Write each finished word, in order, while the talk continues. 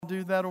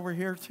do that over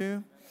here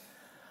too?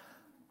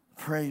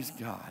 Praise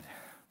God.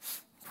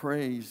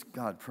 Praise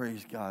God.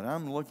 Praise God.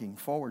 I'm looking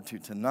forward to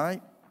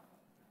tonight.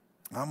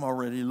 I'm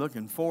already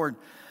looking forward.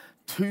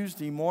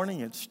 Tuesday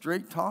morning at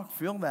Straight Talk,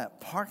 fill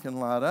that parking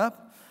lot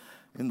up.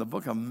 In the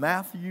book of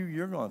Matthew,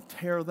 you're going to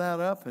tear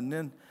that up. And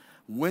then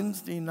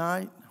Wednesday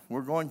night,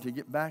 we're going to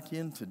get back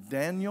into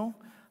Daniel.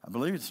 I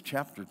believe it's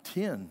chapter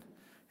 10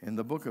 in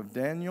the book of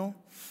Daniel.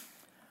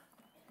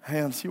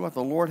 And see what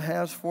the Lord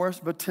has for us.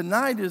 But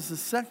tonight is the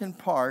second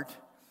part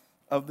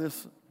of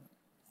this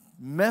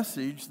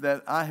message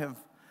that I have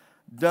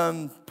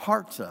done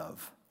parts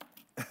of.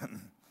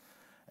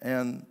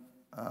 And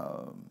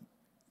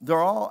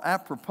they're all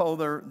apropos.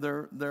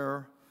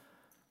 They're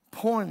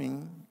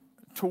pointing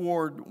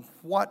toward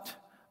what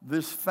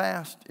this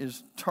fast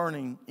is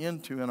turning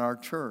into in our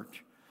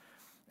church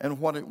and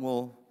what it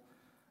will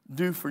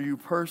do for you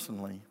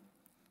personally.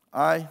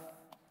 I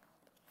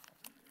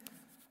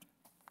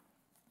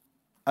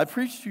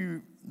preached to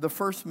you the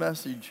first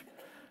message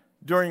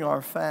during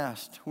our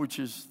fast, which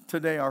is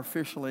today our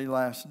officially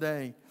last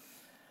day,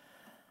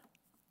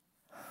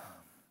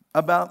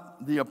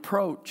 about the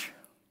approach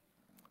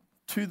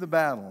to the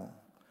battle.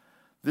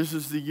 This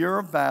is the year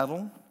of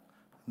battle.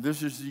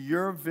 This is the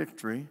year of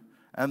victory.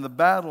 And the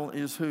battle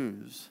is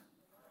whose?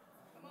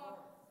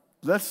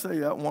 Let's say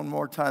that one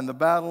more time. The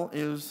battle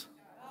is?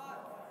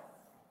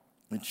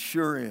 It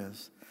sure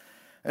is.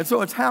 And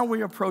so it's how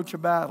we approach a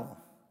battle,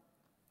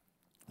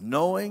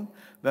 knowing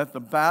that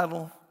the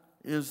battle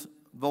is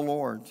the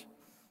Lord's.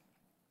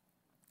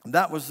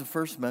 That was the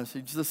first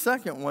message. The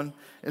second one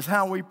is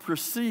how we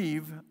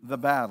perceive the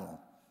battle.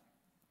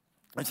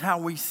 It's how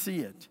we see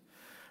it.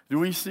 Do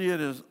we see it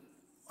as,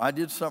 I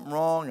did something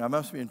wrong, I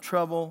must be in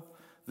trouble,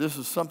 this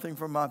is something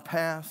from my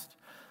past,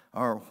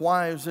 or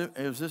why is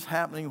this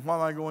happening, why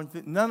am I going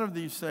through? None of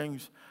these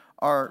things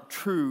are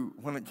true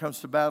when it comes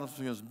to battles,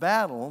 because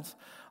battles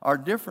are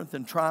different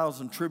than trials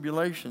and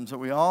tribulations that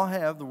we all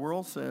have. The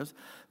world says,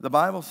 the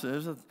Bible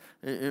says,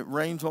 it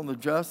rains on the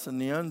just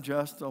and the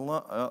unjust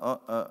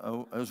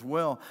as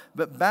well.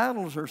 But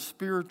battles are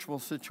spiritual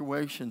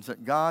situations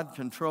that God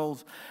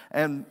controls.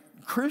 And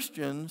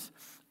Christians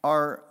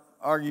are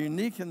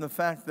unique in the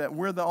fact that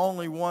we're the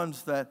only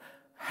ones that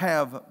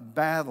have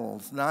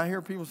battles. Now, I hear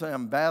people say,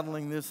 I'm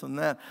battling this and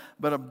that.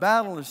 But a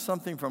battle is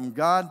something from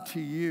God to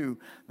you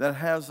that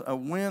has a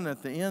win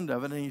at the end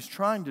of it. And He's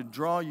trying to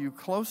draw you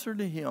closer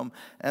to Him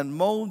and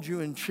mold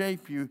you and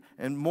shape you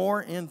and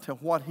more into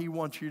what He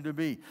wants you to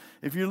be.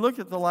 If you look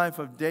at the life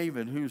of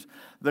David, who's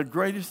the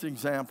greatest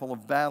example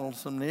of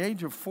battles, from the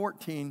age of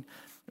 14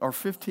 or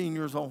 15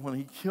 years old when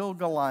he killed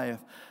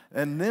Goliath,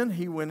 and then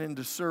he went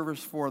into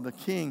service for the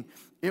king,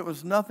 it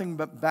was nothing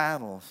but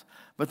battles.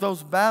 But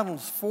those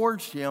battles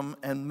forged him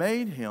and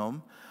made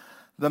him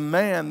the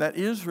man that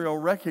Israel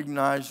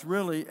recognized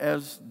really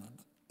as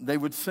they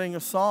would sing a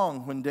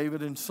song when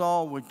David and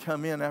Saul would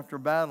come in after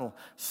battle.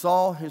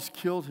 Saul has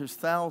killed his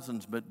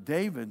thousands, but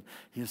David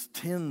his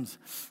tens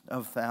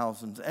of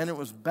thousands. And it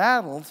was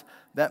battles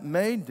that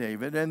made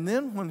David. And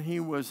then when he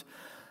was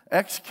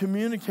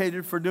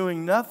excommunicated for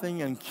doing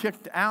nothing and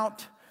kicked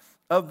out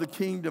of the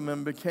kingdom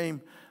and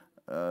became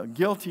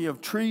guilty of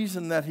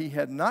treason that he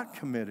had not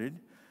committed,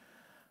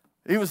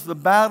 it was the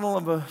battle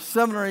of a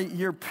 7 or 8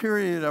 year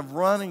period of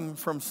running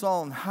from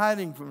Saul and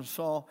hiding from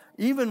Saul,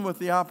 even with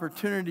the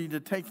opportunity to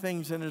take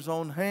things in his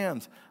own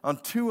hands. On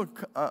two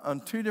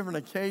different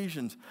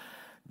occasions,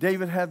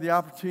 David had the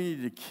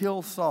opportunity to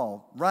kill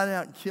Saul, right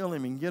out and kill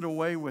him and get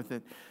away with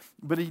it.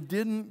 But he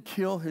didn't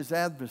kill his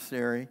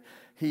adversary.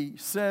 He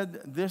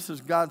said, this is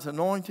God's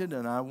anointed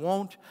and I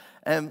won't.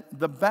 And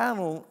the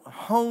battle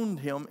honed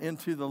him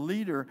into the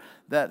leader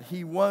that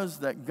he was,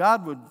 that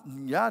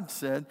God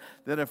said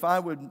that if I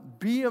would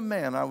be a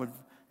man,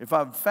 if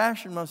I would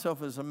fashion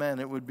myself as a man,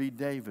 it would be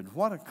David.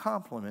 What a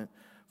compliment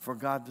for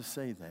God to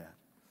say that.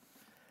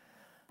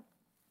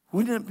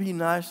 Wouldn't it be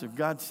nice if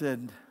God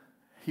said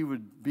He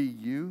would be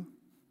you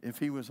if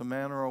He was a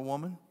man or a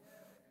woman?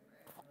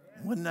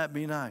 Wouldn't that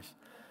be nice?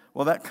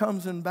 Well, that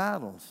comes in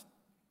battles.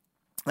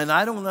 And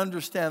I don't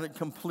understand it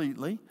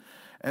completely.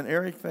 And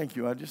Eric, thank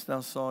you. I just now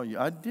saw you.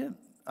 I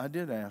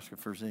did ask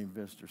if there's any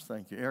visitors.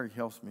 Thank you. Eric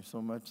helps me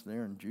so much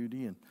there, and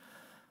Judy. And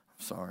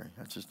I'm sorry,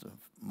 that's just a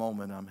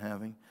moment I'm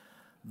having.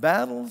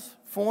 Battles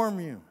form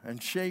you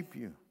and shape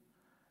you.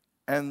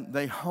 And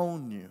they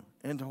hone you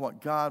into what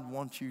God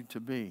wants you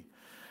to be.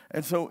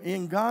 And so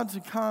in God's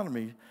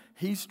economy,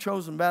 He's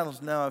chosen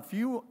battles. Now, if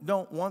you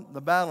don't want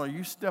the battle, or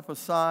you step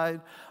aside,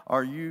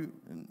 or you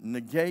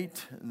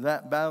negate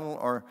that battle,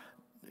 or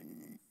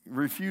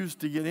refuse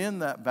to get in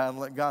that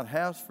battle that God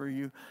has for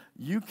you,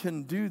 you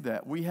can do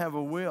that. We have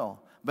a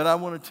will. But I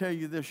want to tell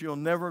you this, you'll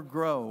never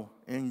grow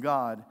in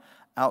God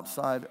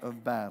outside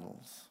of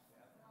battles.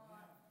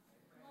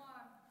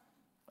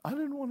 I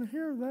didn't want to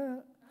hear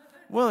that.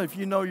 Well, if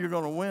you know you're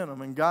going to win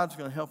them and God's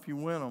going to help you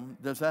win them,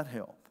 does that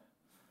help?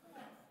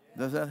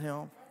 Does that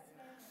help?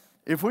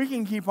 If we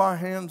can keep our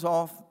hands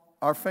off,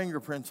 our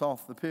fingerprints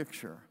off the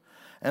picture,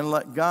 and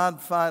let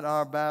God fight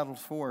our battles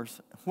for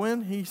us.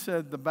 When he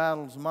said the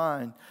battle's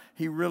mine,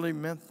 he really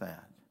meant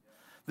that.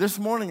 This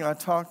morning I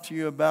talked to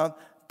you about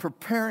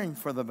preparing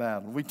for the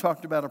battle. We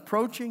talked about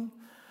approaching,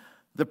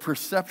 the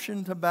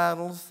perception to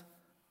battles.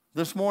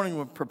 This morning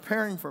we're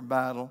preparing for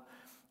battle.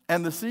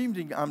 And this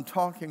evening I'm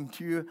talking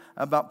to you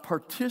about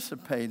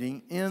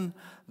participating in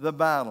the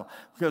battle.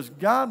 Because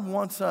God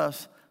wants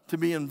us to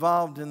be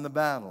involved in the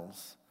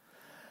battles.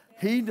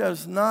 He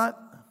does not,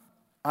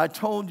 I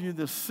told you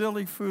the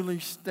silly,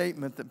 foolish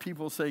statement that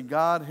people say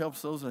God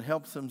helps those that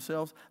help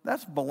themselves.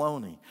 That's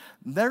baloney.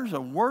 There's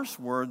a worse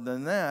word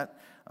than that.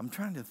 I'm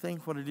trying to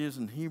think what it is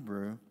in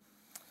Hebrew.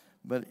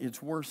 But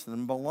it's worse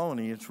than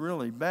baloney. It's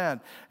really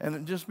bad. And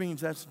it just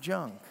means that's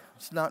junk.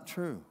 It's not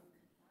true.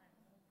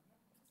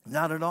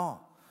 Not at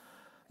all.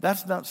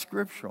 That's not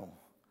scriptural.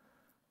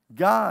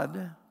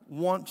 God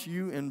wants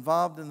you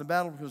involved in the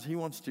battle because he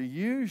wants to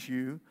use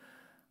you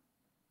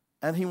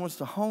and he wants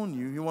to hone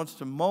you. He wants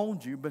to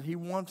mold you, but he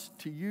wants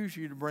to use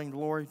you to bring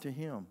glory to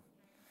him.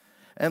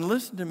 And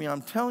listen to me,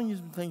 I'm telling you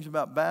some things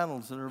about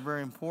battles that are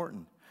very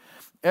important.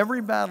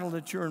 Every battle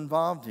that you're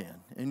involved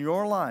in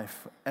your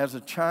life as a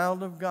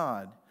child of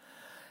God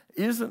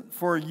isn't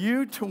for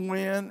you to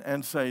win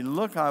and say,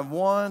 look, I've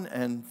won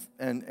and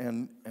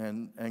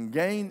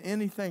gain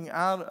anything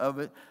out of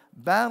it.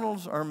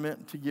 Battles are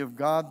meant to give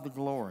God the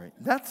glory.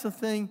 That's the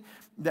thing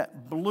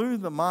that blew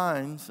the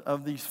minds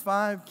of these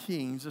 5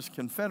 kings, this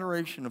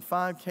confederation of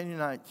 5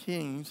 Canaanite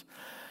kings.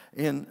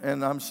 And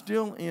I'm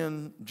still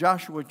in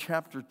Joshua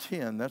chapter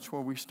 10. That's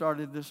where we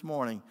started this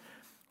morning.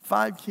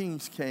 5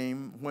 kings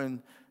came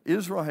when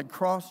Israel had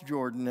crossed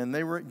Jordan and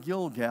they were at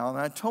Gilgal. And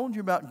I told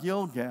you about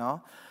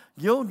Gilgal.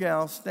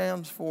 Gilgal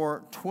stands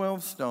for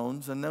 12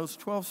 stones, and those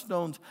 12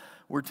 stones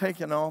were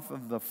taken off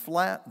of the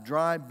flat,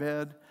 dry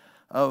bed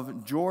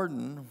of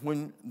Jordan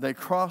when they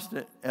crossed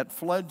it at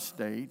flood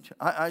stage.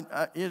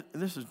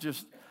 This is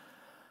just,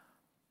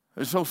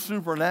 it's so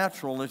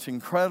supernatural. It's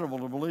incredible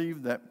to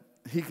believe that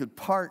he could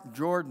part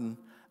Jordan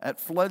at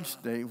flood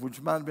stage,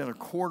 which might have been a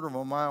quarter of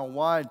a mile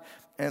wide,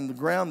 and the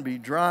ground be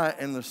dry,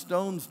 and the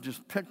stones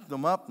just picked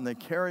them up and they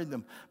carried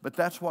them. But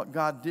that's what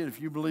God did.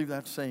 If you believe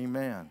that, say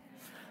amen.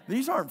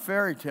 These aren't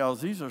fairy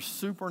tales. These are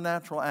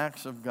supernatural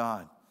acts of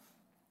God.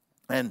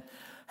 And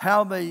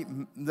how they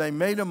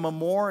made a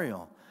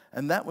memorial.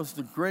 And that was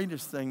the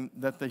greatest thing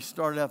that they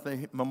started out.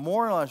 They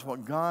memorialized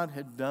what God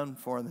had done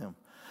for them.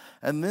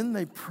 And then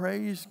they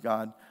praised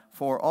God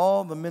for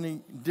all the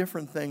many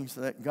different things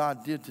that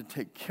God did to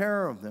take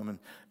care of them and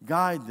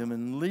guide them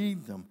and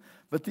lead them.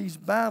 But these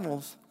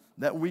battles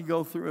that we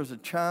go through as a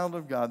child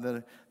of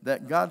God,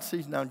 that God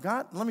sees. Now,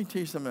 God, let me tell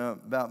you something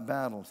about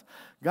battles.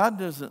 God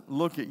doesn't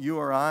look at you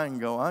or I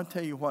and go, I'll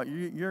tell you what,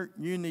 you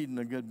needing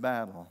a good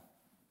battle.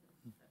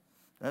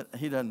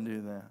 He doesn't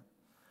do that.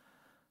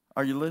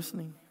 Are you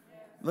listening?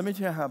 Let me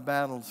tell you how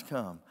battles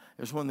come.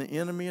 It's when the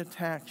enemy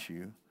attacks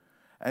you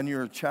and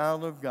you're a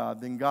child of God,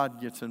 then God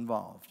gets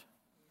involved.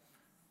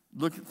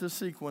 Look at the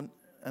sequence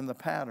and the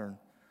pattern.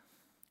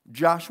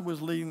 Joshua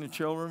was leading the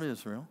children of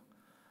Israel.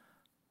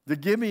 The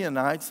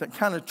Gibeonites that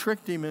kind of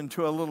tricked him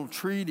into a little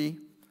treaty,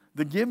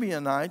 the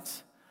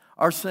Gibeonites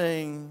are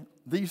saying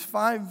these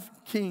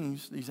 5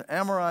 kings, these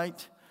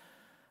Amorites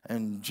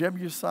and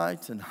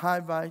Jebusites and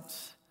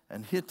Hivites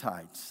and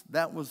Hittites,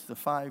 that was the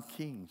 5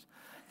 kings,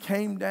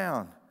 came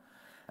down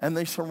and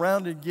they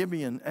surrounded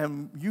Gibeon.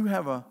 And you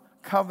have a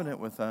covenant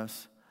with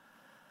us,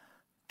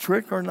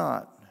 trick or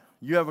not,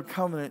 you have a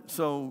covenant.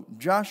 So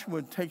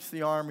Joshua takes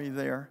the army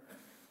there,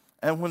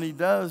 and when he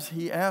does,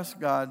 he asks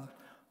God,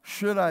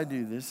 should I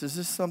do this? Is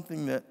this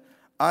something that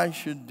I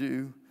should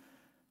do?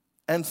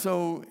 And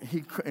so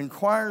he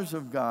inquires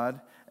of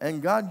God,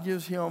 and God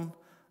gives him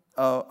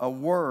a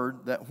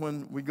word that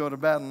when we go to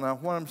battle. Now,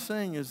 what I'm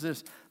saying is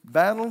this.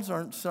 Battles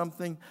aren't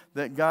something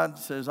that God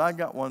says, I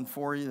got one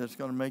for you that's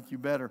going to make you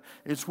better.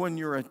 It's when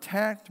you're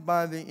attacked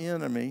by the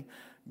enemy,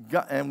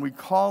 and we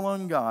call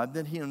on God,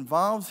 that he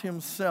involves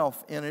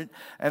himself in it,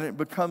 and it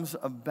becomes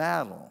a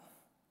battle.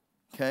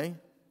 Okay?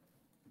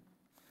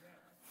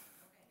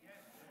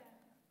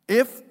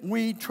 If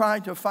we try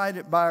to fight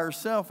it by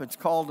ourselves, it's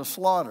called a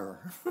slaughter.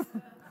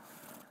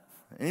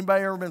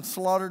 Anybody ever been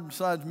slaughtered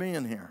besides me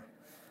in here?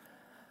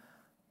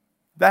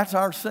 That's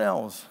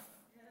ourselves.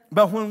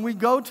 But when we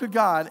go to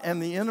God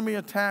and the enemy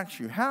attacks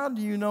you, how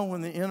do you know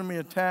when the enemy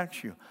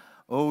attacks you?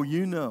 Oh,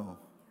 you know.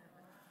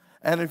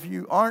 And if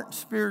you aren't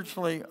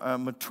spiritually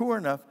mature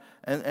enough,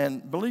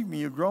 and believe me,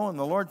 you grow in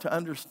the Lord to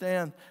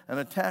understand an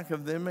attack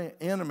of the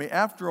enemy,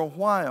 after a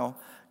while,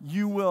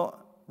 you will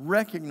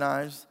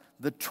recognize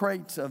the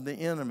traits of the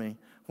enemy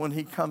when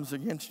he comes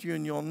against you,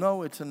 and you'll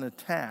know it's an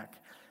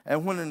attack.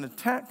 And when an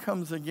attack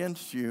comes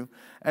against you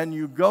and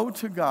you go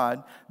to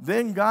God,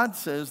 then God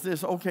says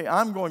this, okay,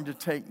 I'm going to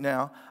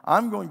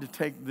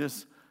take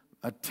this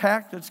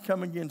attack that's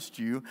come against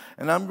you,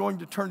 and I'm going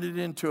to turn it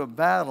into a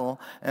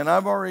battle, and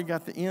I've already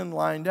got the end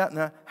lined out.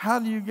 Now, how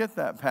do you get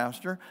that,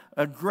 Pastor?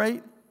 A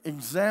great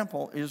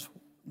example is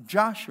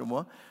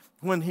Joshua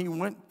when he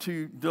went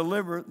to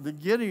deliver the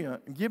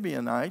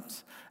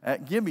Gibeonites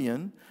at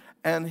Gibeon,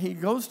 And he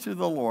goes to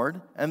the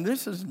Lord, and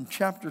this is in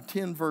chapter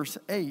 10, verse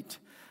 8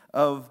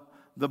 of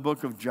the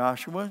book of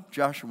Joshua,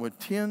 Joshua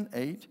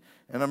 10:8,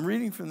 and I'm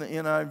reading from the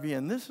NIV,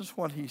 and this is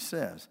what he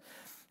says.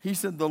 He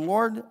said, the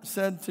Lord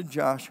said to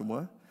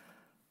Joshua,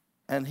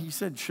 and he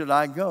said, should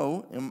I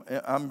go?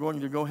 I'm going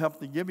to go help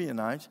the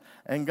Gibeonites.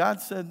 And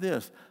God said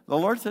this, the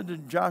Lord said to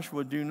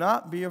Joshua, do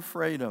not be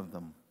afraid of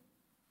them.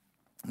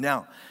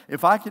 Now,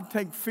 if I could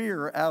take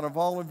fear out of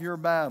all of your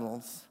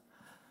battles,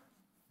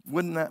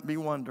 wouldn't that be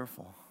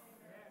wonderful?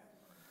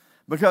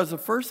 Because the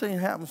first thing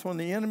that happens when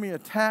the enemy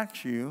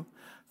attacks you,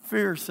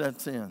 fear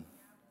sets in.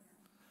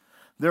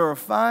 There are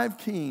 5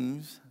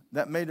 kings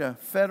that made a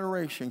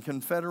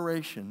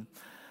confederation,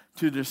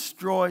 to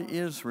destroy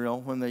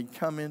Israel when they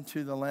come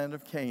into the land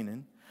of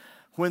Canaan.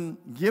 When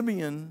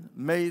Gibeon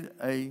made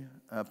a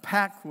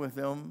pact with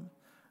them,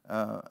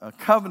 a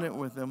covenant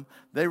with them,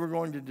 they were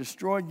going to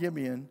destroy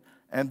Gibeon,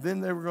 and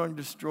then they were going to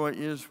destroy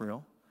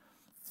Israel.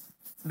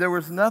 There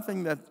was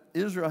nothing that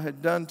Israel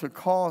had done to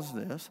cause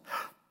this,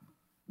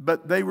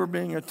 but they were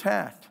being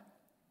attacked.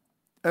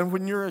 And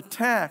when you're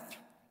attacked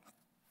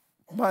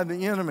by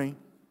the enemy,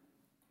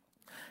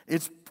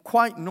 it's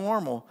quite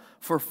normal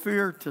for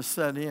fear to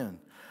set in.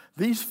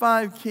 These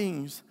 5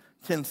 kings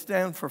can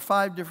stand for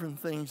 5 different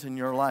things in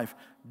your life.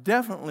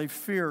 Definitely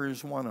fear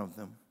is one of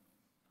them.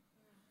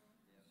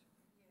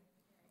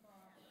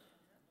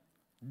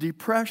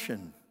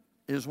 Depression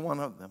is one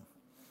of them.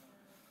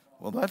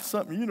 Well, that's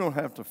something you don't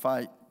have to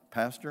fight,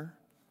 Pastor.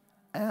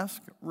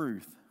 Ask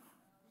Ruth.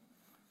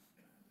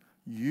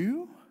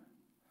 You?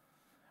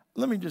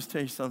 Let me just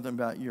tell you something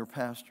about your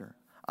pastor.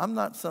 I'm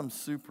not some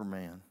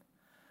Superman.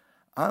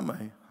 I'm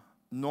a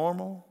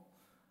normal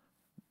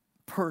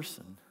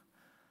person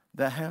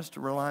that has to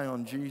rely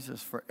on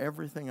Jesus for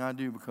everything I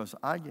do, because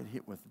I get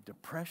hit with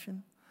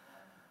depression.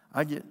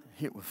 I get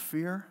hit with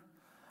fear.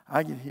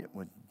 I get hit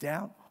with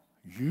doubt.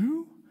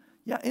 You?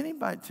 Yeah,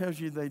 anybody that tells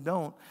you they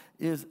don't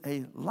is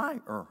a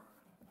liar.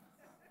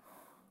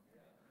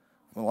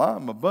 Well,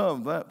 I'm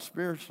above that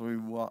spiritually.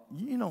 Well,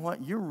 you know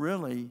what? You're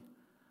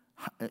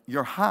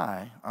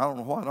high. I don't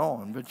know what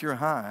on, but you're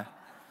high.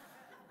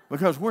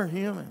 Because we're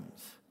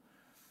humans.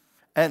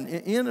 And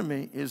the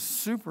enemy is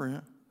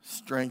super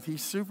strength.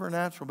 He's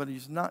supernatural, but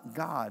he's not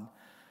God.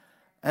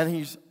 And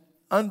he's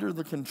under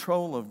the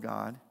control of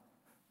God.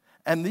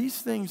 And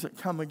these things that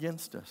come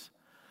against us,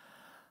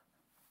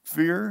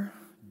 fear,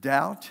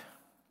 doubt,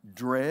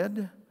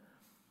 dread,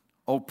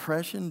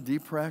 oppression,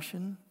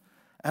 depression,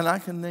 and I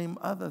can name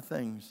other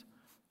things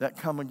that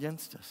come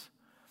against us.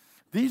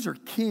 These are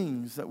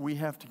kings that we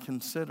have to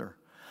consider,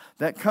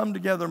 that come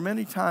together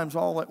many times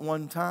all at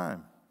one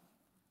time.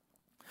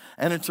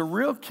 And it's a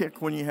real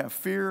kick when you have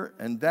fear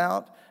and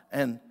doubt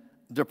and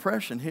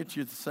depression hit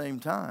you at the same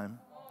time.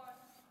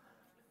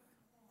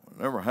 It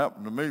never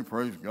happened to me,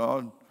 praise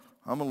God.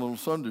 I'm a little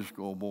Sunday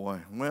school boy.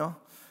 Well,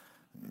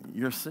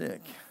 you're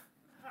sick.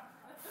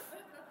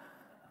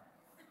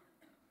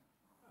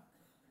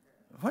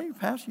 Why are you,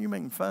 Pastor, you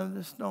making fun of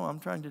this? No, I'm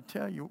trying to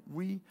tell you,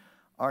 we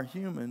are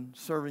human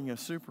serving a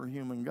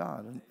superhuman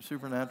God, a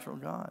supernatural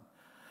God.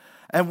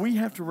 And we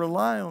have to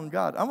rely on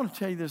God. I'm going to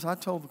tell you this. I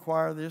told the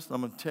choir this, and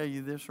I'm going to tell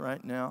you this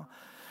right now.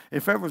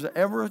 If there was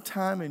ever a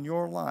time in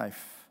your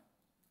life,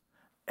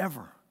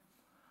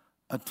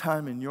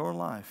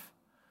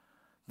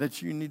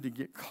 that you need to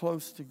get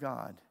close to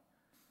God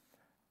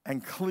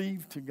and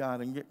cleave to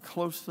God and get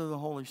close to the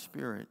Holy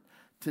Spirit,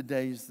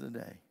 today's the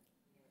day.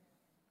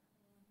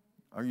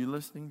 Are you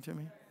listening to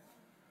me?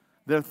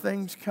 There are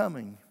things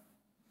coming.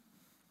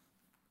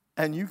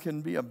 And you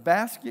can be a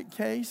basket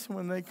case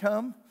when they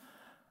come.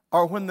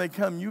 Or when they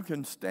come, you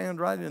can stand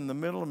right in the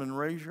middle of them and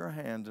raise your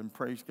hands and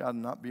praise God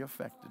and not be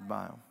affected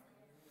by them.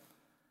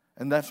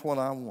 And that's what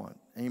I want.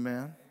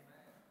 Amen.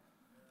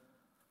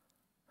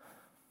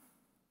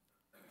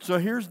 So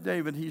here's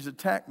David. He's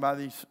attacked by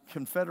this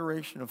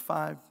confederation of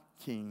 5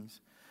 kings.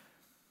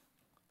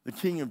 The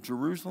king of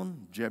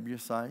Jerusalem,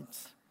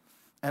 Jebusites,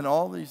 and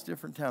all these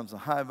different towns, the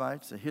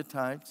Hivites, the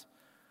Hittites,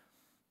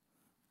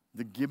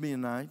 the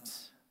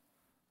Gibeonites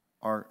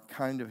are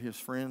kind of his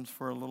friends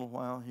for a little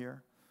while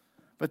here.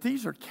 But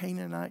these are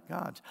Canaanite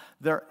gods.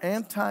 They're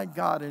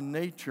anti-God in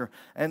nature.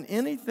 And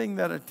anything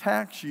that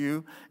attacks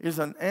you is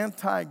an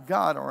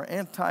anti-God or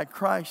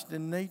anti-Christ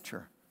in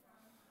nature.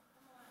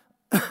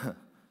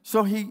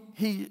 So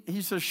he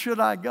says, should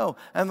I go?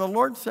 And the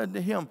Lord said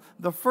to him,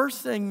 the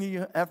first thing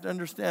you have to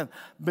understand,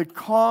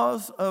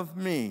 because of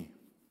me,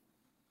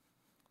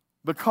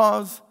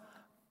 because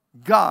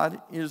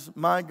God is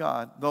my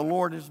God, the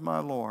Lord is my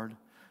Lord,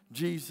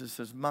 Jesus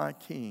is my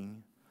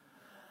King,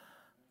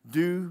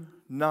 do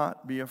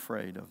not be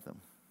afraid of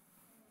them.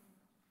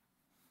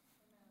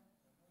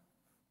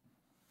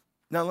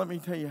 Now let me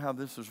tell you how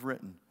this is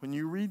written. When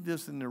you read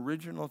this in the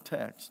original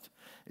text,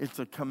 it's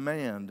a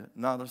command,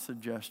 not a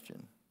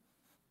suggestion.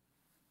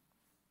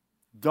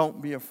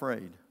 Don't be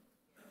afraid.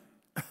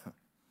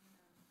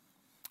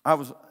 I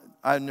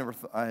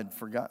had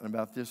forgotten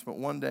about this, but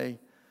one day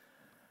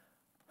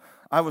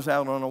I was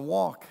out on a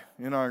walk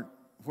in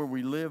where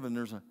we live, and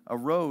there's a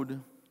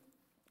road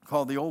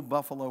called the Old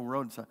Buffalo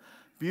Road. It's a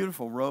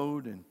beautiful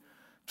road, and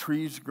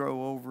trees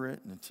grow over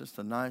it, and it's just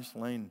a nice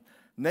lane.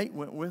 Nate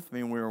went with me,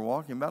 and we were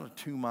walking about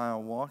a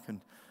 2-mile walk,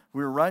 and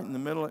we were right in the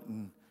middle of it,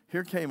 and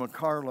here came a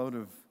carload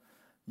of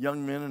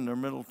young men in their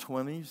middle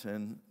 20s,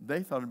 and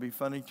they thought it'd be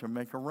funny to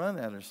make a run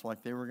at us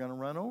like they were going to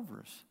run over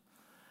us.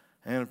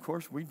 And, of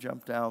course, we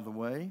jumped out of the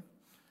way,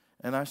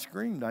 and I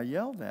screamed. I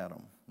yelled at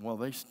them. Well,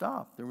 they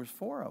stopped. There was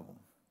 4 of them.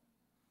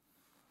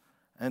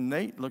 And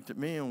Nate looked at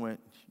me and went,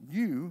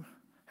 "You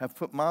have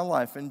put my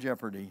life in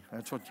jeopardy.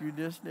 That's what you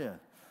just did."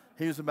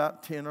 He was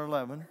about 10 or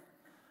 11,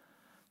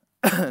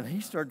 and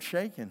he started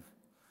shaking.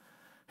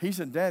 He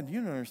said, "Dad,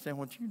 you don't understand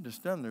what you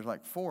just done. There's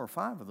like 4 or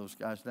 5 of those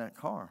guys in that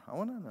car." I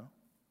went, "I know."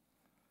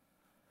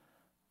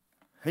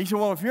 He said,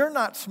 "Well, if you're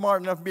not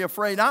smart enough to be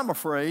afraid, I'm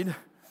afraid."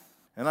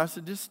 And I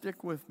said, "Just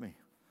stick with me."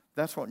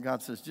 That's what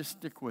God says, just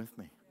stick with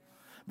me.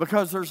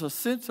 Because there's a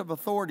sense of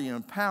authority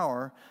and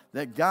power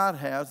that God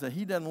has that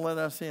he doesn't let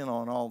us in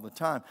on all the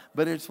time.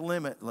 But it's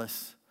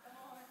limitless.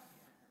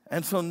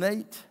 And so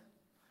Nate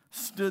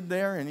stood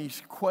there and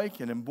he's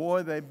quaking. And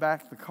boy, they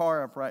backed the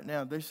car up right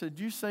now. They said,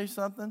 "Did you say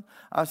something?"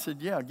 I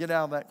said, "Yeah, get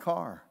out of that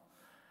car."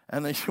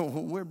 And they said,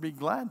 "Well, we'd be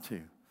glad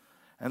to."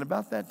 And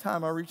about that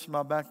time, I reached in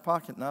my back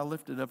pocket and I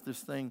lifted up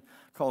this thing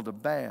called a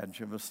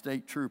badge of a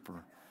state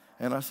trooper.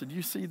 And I said,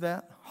 "You see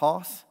that,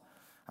 Hoss?"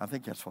 I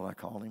think that's what I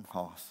called him,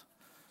 Hoss,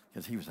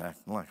 because he was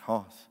acting like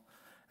Hoss.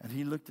 And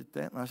he looked at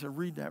that and I said,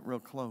 "Read that real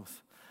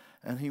close."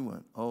 And he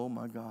went, "Oh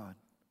my God."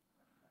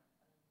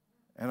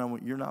 And I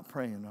went, "You're not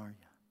praying, are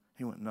you?"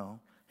 He went, "No."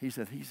 He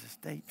said, "He's a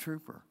state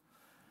trooper."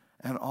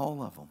 And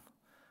all of them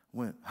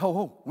went,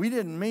 "Oh, we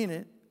didn't mean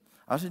it."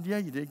 I said, "Yeah,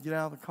 you did. Get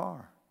out of the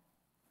car."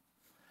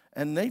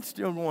 And Nate's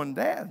still going,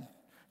 "Dad,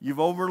 you've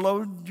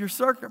overloaded your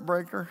circuit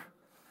breaker.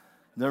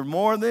 There's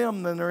more of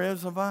them than there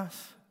is of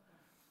us."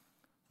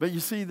 But you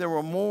see, there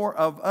were more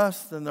of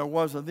us than there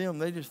was of them.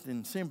 They just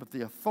didn't see him, but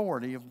the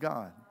authority of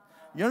God.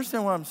 You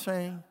understand what I'm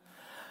saying?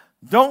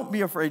 Don't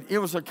be afraid. It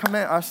was a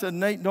command. I said,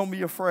 "Nate, don't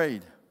be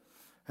afraid."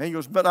 And he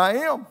goes, "But I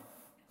am."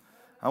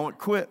 I went,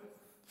 "Quit.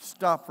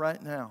 Stop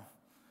right now."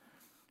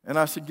 And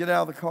I said, "Get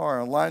out of the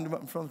car." I lined him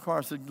up in front of the car.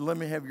 I said, "Let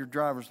me have your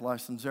driver's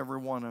license, every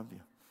one of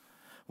you."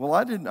 Well,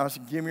 I didn't. I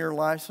said, "Give me your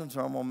license,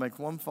 or I'm going to make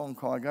one phone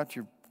call. I got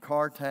your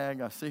car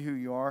tag. I see who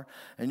you are,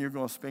 and you're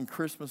going to spend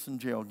Christmas in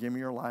jail. Give me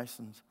your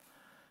license."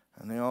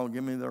 And they all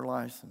give me their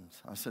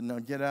license. I said, "Now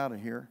get out of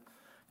here.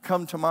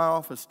 Come to my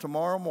office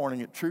tomorrow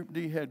morning at Troop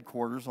D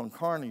headquarters on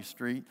Kaunley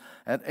Street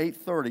at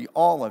 8:30.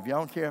 All of you. I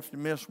don't care if you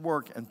miss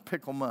work, and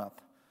pick them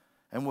up.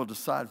 And we'll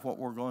decide what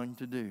we're going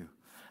to do."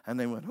 And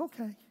they went,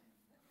 "Okay.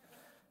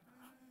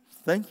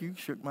 Thank you."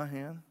 Shook my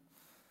hand.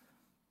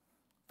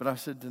 But I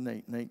said to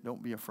Nate, "Nate,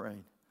 don't be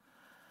afraid."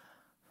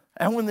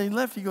 And when they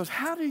left, he goes,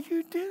 "How do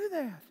you do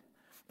that?"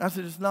 I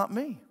said, "It's not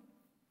me.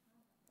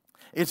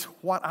 It's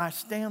what I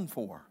stand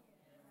for.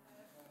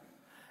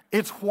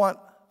 It's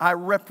what I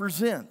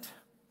represent."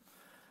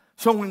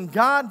 So when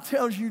God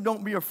tells you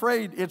don't be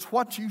afraid, it's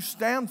what you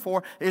stand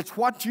for. It's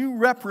what you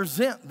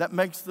represent that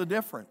makes the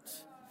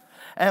difference.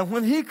 And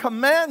when he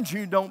commands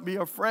you don't be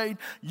afraid,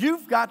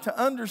 you've got to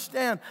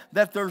understand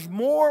that there's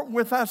more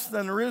with us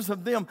than there is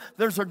of them.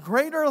 There's a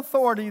greater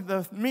authority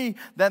than me,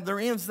 that there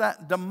is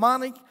that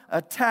demonic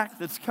attack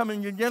that's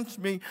coming against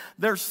me.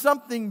 There's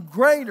something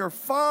greater,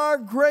 far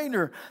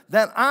greater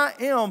than I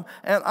am,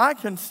 and I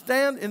can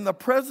stand in the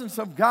presence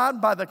of God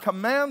by the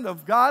command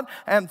of God,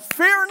 and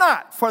fear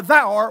not, for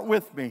thou art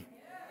with me.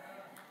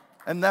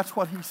 And that's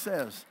what he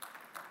says.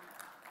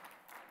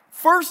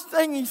 First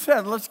thing he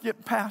said, let's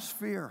get past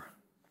fear.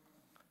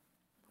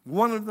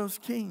 One of those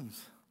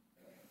kings.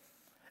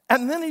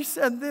 And then he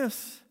said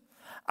this,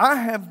 "I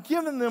have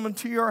given them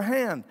into your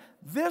hand."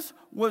 This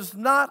was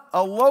not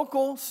a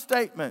local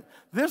statement.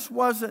 This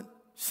wasn't,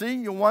 "See,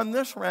 you won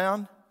this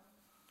round."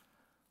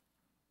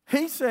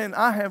 He's saying,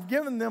 "I have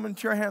given them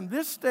into your hand."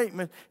 This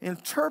statement,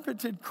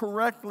 interpreted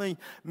correctly,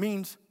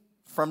 means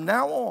from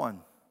now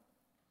on.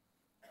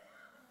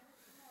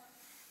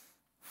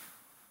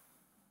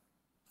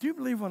 Do you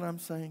believe what I'm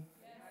saying?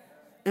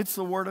 It's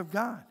the Word of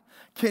God.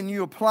 Can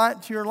you apply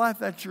it to your life?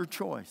 That's your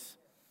choice.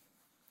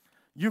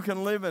 You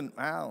can live in,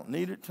 "I don't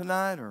need it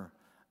tonight," or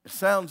 "it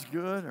sounds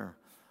good," or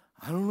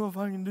 "I don't know if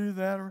I can do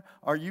that,"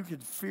 or you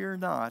could fear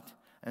not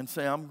and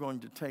say, "I'm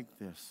going to take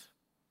this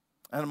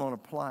and I'm going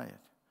to apply it."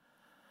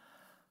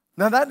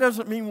 Now, that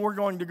doesn't mean we're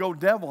going to go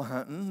devil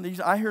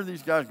hunting. I hear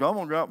these guys go, "I'm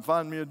going to go out and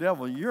find me a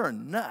devil." You're a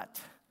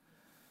nut.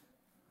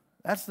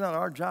 That's not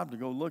our job to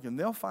go looking.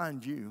 They'll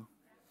find you.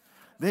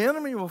 The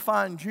enemy will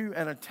find you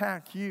and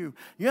attack you.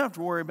 You don't have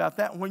to worry about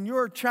that. When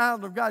you're a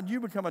child of God, you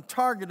become a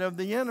target of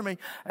the enemy.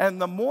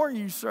 And the more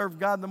you serve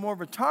God, the more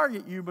of a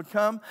target you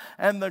become.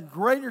 And the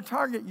greater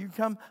target you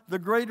become, the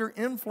greater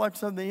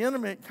influx of the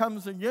enemy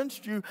comes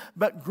against you.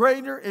 But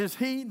greater is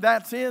he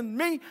that's in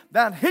me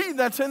than he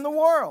that's in the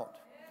world.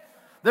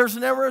 There's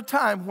never a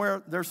time where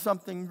there's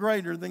something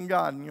greater than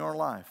God in your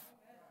life.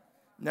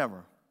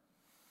 Never.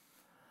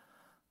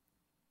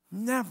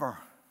 Never.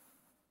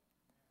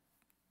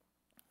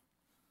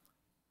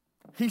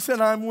 He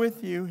said, "I'm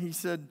with you." He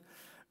said,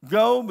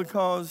 Go,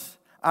 because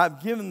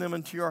I've given them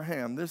into your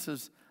hand. This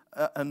is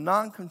a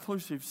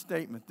non-conclusive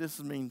statement.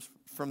 This means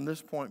from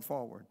this point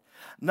forward.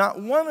 Not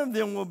one of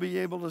them will be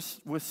able to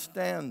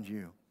withstand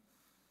you.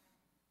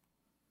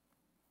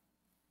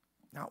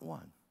 Not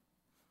one.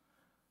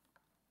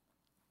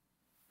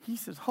 He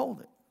says,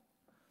 hold it.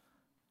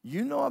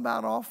 You know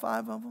about all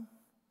 5 of them?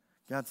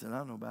 God said,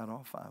 I know about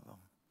all 5 of them.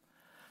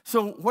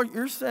 So what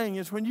you're saying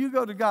is when you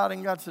go to God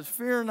and God says,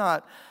 fear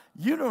not,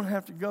 you don't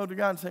have to go to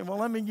God and say, well,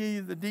 let me give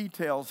you the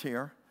details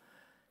here.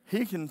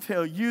 He can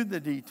tell you the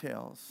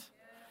details.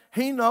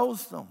 He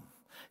knows them.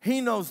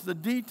 He knows the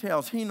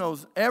details. He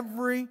knows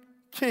every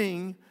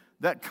king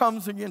that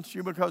comes against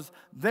you, because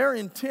their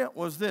intent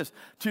was this: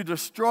 to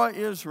destroy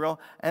Israel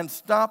and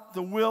stop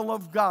the will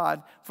of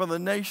God for the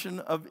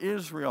nation of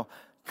Israel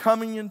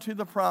coming into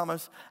the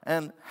promise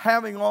and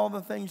having all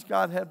the things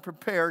God had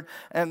prepared.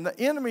 And the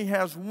enemy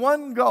has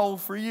one goal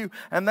for you,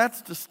 and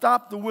that's to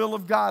stop the will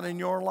of God in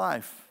your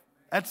life.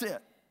 That's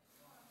it.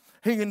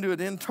 He can do it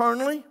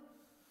internally,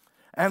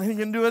 and he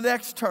can do it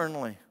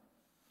externally.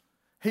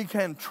 He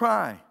can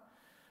try.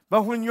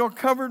 But when you're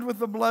covered with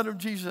the blood of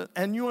Jesus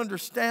and you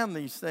understand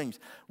these things,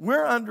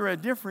 we're under a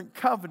different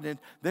covenant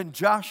than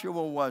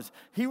Joshua was.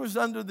 He was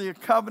under the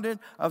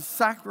covenant of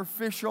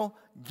sacrificial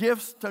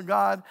gifts to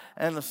God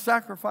and the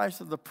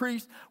sacrifice of the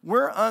priest.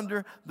 We're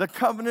under the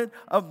covenant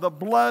of the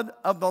blood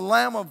of the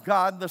Lamb of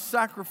God, the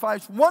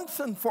sacrifice once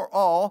and for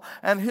all,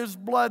 and his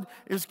blood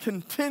is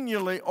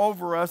continually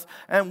over us,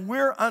 and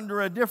we're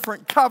under a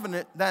different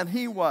covenant than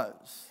he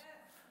was,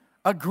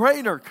 a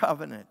greater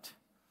covenant.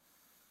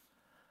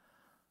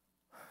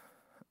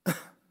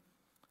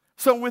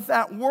 So with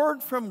that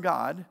word from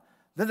God,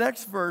 the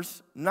next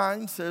verse,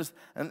 9, says,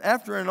 and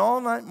after an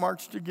all-night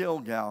march to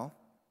Gilgal,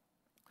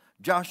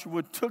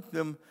 Joshua took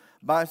them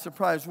by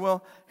surprise.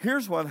 Well,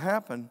 here's what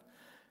happened.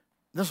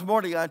 This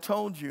morning I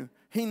told you,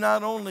 he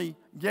not only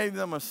gave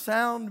them a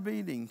sound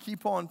beating,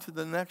 keep on to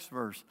the next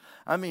verse.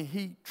 I mean,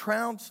 he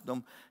trounced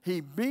them,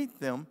 he beat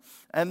them,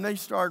 and they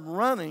start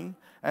running,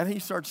 and he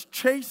starts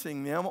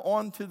chasing them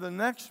on to the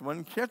next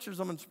one, catches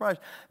them in surprise.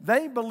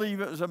 They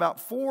believe it was about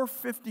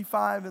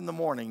 4:55 in the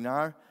morning.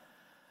 Now,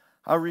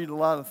 I read a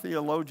lot of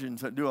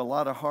theologians that do a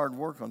lot of hard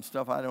work on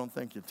stuff. I don't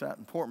think it's that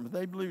important, but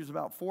they believe it was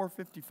about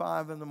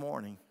 4:55 in the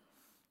morning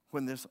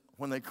when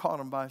they caught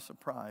them by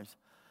surprise.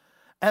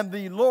 And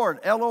the Lord,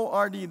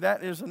 L-O-R-D,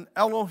 that is an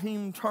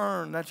Elohim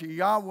term. That's a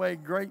Yahweh,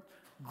 great,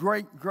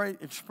 great, great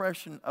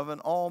expression of an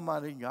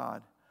almighty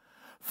God.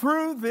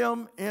 Threw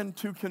them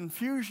into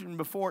confusion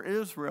before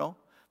Israel.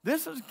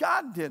 This is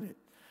God did it.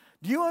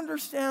 Do you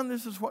understand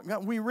this is what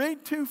God, we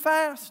read too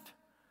fast.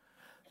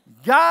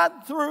 God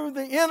threw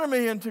the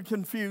enemy into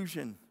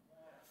confusion.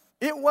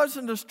 It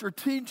wasn't a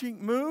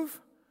strategic move.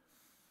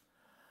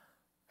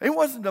 It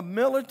wasn't a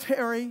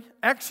military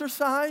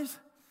exercise.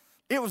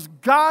 It was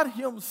God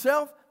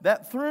himself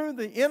that threw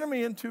the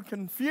enemy into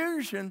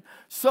confusion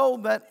so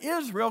that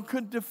Israel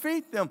could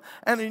defeat them.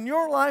 And in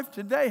your life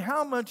today,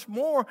 how much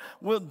more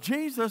will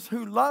Jesus,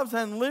 who loves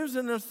and lives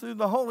in us through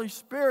the Holy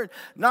Spirit,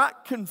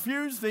 not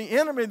confuse the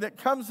enemy that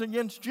comes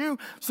against you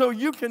so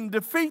you can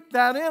defeat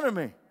that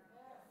enemy?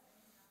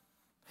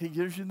 He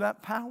gives you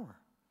that power.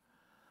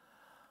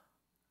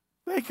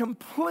 They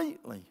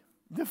completely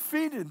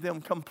defeated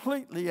them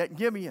completely at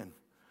Gibeon.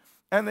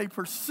 And they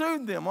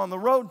pursued them on the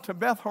road to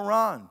Beth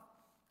Horon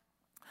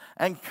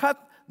and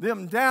cut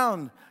them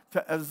down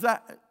to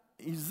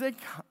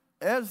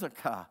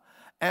Ezekah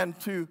and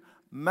to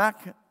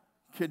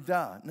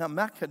Makkedah. Now,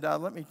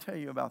 Makkedah, let me tell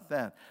you about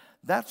that.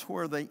 That's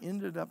where they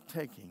ended up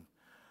taking.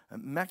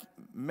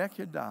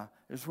 Makkedah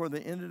is where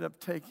they ended up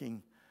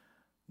taking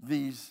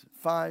these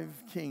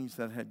 5 kings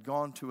that had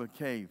gone to a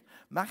cave.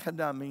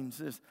 Makkedah means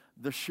this,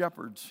 the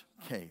shepherd's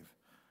cave,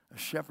 a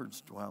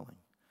shepherd's dwelling.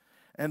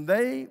 And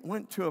they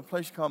went to a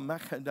place called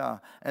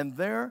Makkedah, and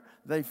there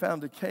they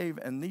found a cave,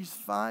 and these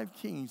 5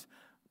 kings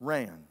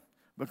ran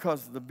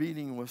because the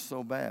beating was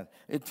so bad.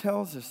 It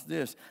tells us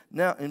this,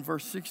 now in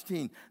verse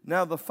 16,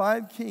 now the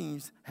 5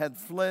 kings had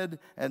fled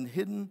and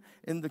hidden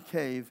in the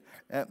cave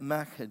at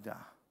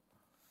Makkedah,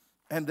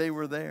 and they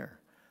were there.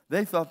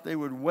 They thought they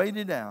would wait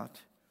it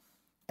out,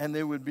 and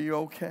they would be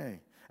okay.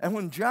 And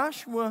when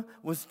Joshua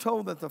was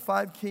told that the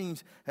 5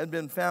 kings had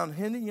been found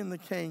hiding in the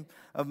cave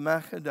of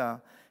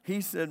Makkedah, he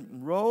said,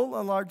 roll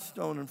a large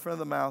stone in front of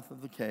the mouth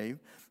of the cave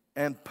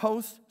and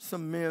post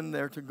some men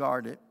there to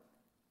guard it,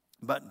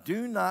 but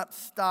do not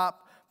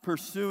stop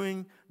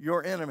pursuing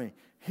your enemy.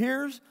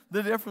 Here's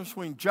the difference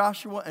between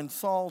Joshua and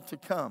Saul to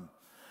come.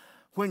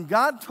 When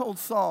God told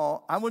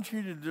Saul, I want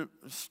you to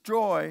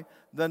destroy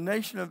the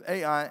nation of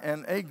Ai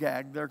and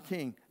Agag, their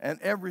king, and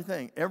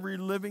everything, every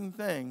living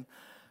thing,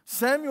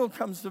 Samuel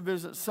comes to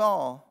visit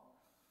Saul,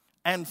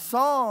 and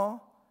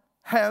Saul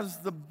has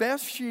the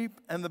best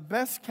sheep and the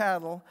best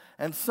cattle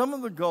and some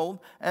of the gold,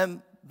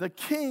 and the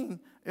king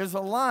is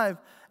alive.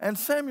 And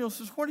Samuel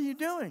says, what are you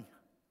doing?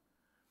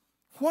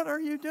 What are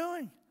you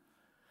doing?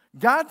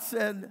 God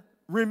said,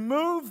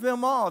 remove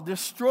them all,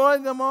 destroy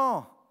them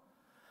all.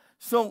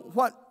 So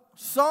what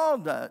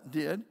Saul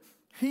did,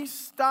 he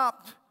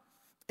stopped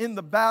in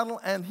the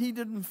battle, and he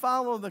didn't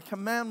follow the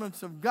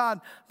commandments of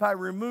God by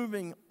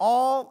removing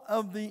all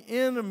of the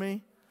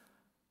enemy.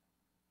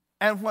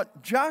 And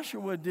what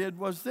Joshua did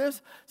was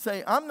this,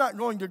 say, I'm not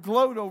going to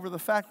gloat over the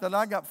fact that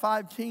I got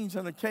 5 kings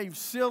in a cave,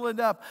 seal it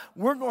up.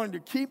 We're going to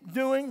keep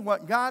doing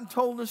what God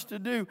told us to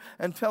do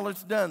until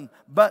it's done.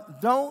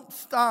 But don't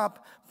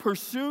stop.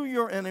 Pursue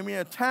your enemy.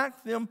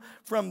 Attack them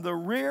from the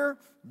rear.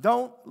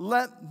 Don't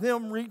let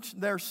them reach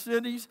their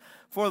cities,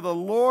 for the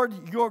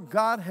Lord your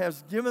God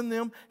has given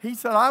them. He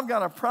said, I've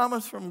got a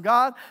promise from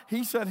God.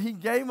 He said he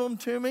gave them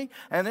to me,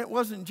 and it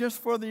wasn't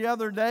just for the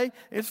other day.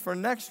 It's for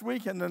next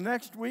week and the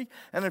next week.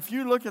 And if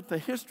you look at the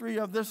history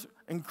of this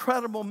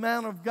incredible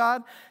man of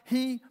God,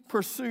 he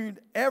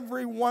pursued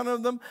every one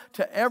of them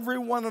to every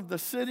one of the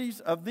cities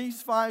of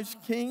these 5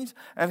 kings,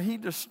 and he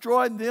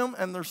destroyed them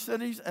and their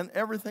cities and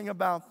everything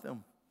about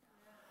them.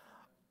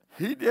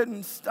 He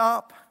didn't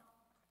stop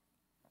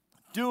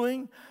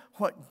doing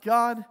what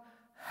God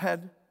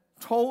had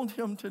told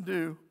him to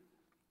do,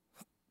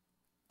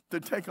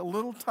 to take a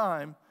little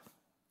time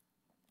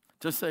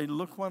to say,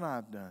 look what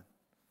I've done.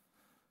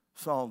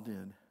 Saul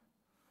did.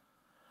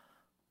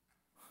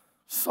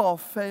 Saul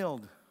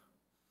failed.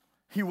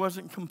 He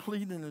wasn't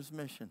complete in his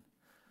mission.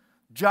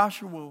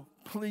 Joshua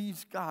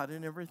pleased God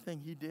in everything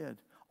he did.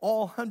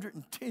 All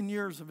 110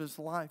 years of his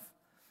life,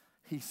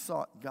 he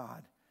sought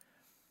God.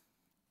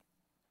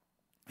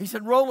 He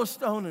said, roll a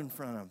stone in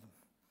front of them.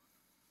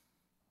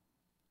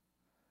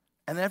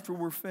 And after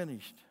we're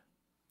finished,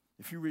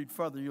 if you read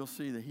further, you'll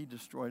see that he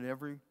destroyed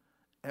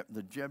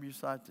the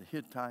Jebusites, the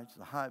Hittites,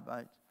 the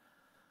Hivites,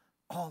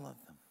 all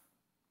of them.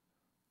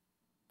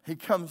 He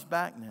comes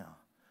back now.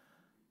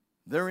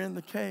 They're in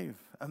the cave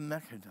of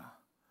Makkedah.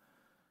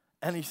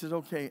 And he said,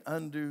 okay,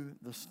 undo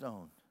the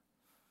stone.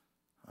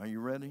 Are you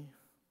ready?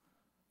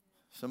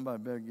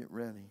 Somebody better get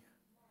ready.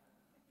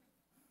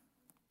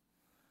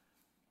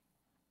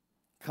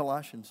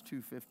 Colossians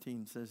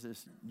 2:15 says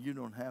this, you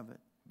don't have it,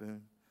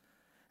 Boone.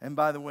 And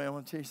by the way, I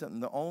want to tell you something.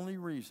 The only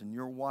reason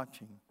you're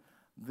watching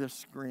this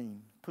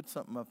screen, put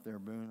something up there,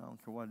 Boone, I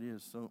don't care what it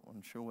is, so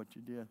I'm sure what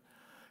you did,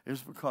 is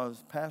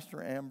because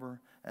Pastor Amber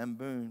and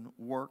Boone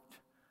worked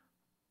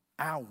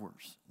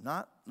hours,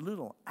 not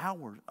little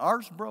hours.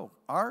 Ours broke.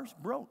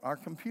 Our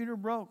computer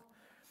broke.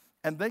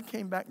 And they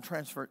came back and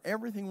transferred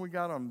everything we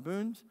got on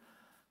Boone's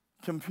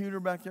computer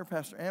back there.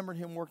 Pastor Amber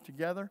and him worked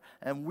together,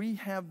 and we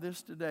have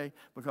this today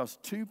because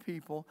 2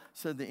 people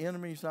said the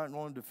enemy's not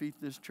going to defeat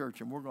this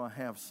church, and we're going to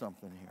have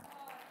something here.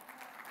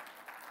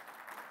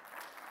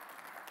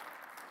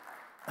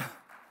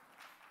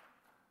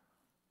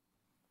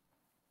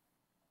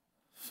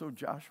 So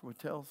Joshua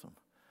tells them,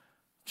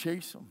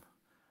 chase them.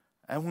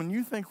 And when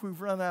you think we've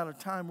run out of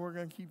time, we're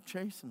going to keep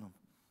chasing them.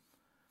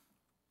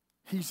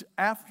 He's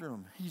after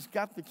them. He's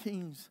got the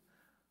kings.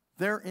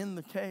 They're in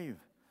the cave.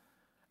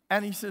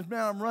 And he says,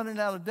 man, I'm running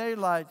out of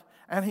daylight.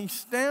 And he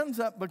stands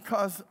up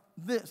because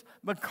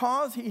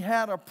he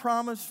had a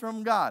promise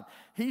from God.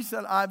 He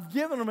said, I've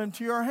given them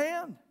into your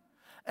hand,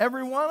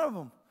 every one of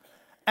them.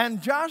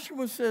 And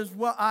Joshua says,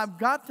 well, I've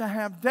got to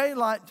have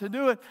daylight to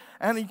do it.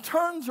 And he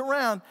turns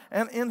around,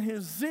 and in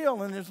his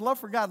zeal and his love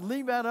for God,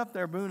 leave that up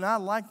there, Boone. I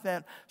like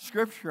that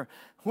scripture.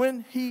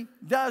 When he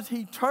does,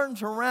 he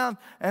turns around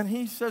and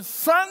he says,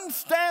 sun,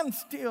 stand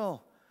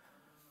still.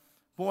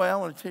 Boy, I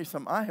want to tell you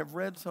something. I have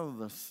read some of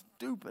the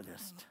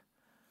stupidest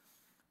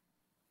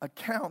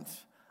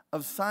accounts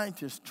of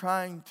scientists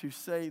trying to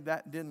say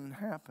that didn't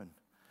happen.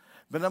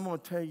 But I'm going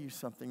to tell you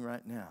something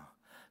right now.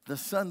 The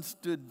sun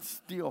stood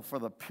still for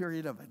the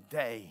period of a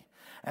day,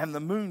 and the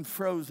moon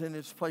froze in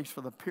its place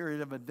for the period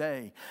of a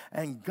day.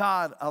 And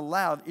God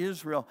allowed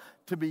Israel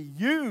to be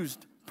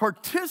used,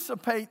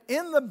 participate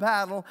in the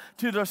battle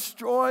to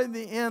destroy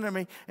the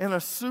enemy in a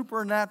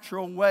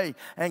supernatural way.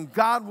 And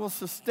God will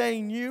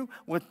sustain you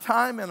with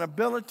time and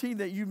ability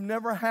that you've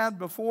never had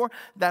before.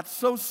 That's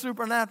so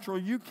supernatural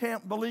you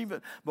can't believe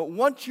it. But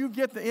once you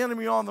get the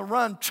enemy on the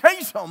run,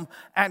 chase them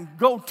and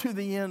go to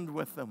the end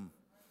with them.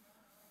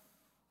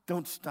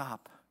 Don't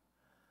stop.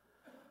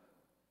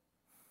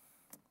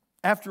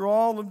 After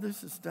all of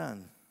this is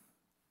done,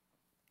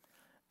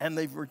 and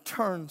they've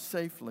returned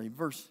safely,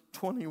 verse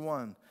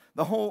 21,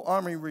 the whole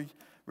army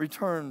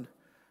returned.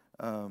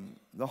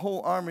 The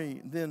whole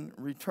army then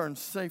returned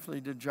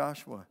safely to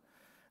Joshua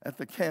at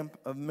the camp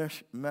of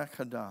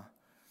Makkedah,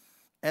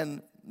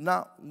 and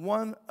not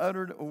one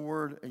uttered a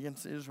word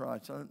against the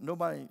Israelites.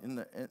 Nobody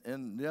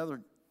in the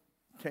other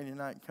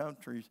Canaanite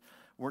countries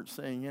weren't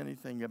saying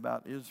anything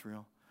about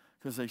Israel,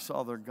 because they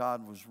saw their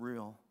God was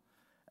real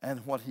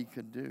and what he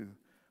could do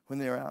when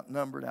they were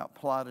outnumbered,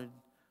 outplotted,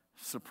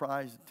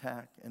 surprise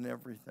attack, and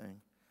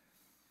everything.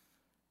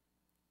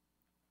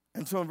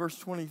 And so in verse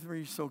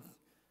 23, so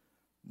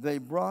they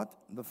brought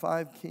the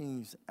 5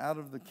 kings out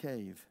of the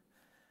cave,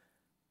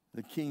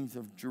 the kings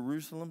of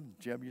Jerusalem,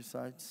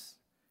 Jebusites,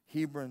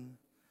 Hebron,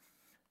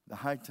 the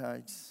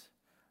Hittites,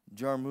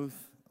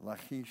 Jarmuth,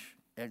 Lachish,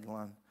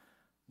 Eglon,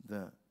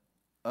 the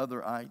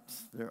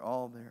otherites, they're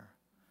all there.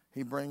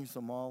 He brings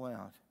them all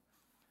out.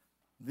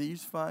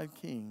 These 5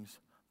 kings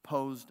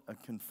posed a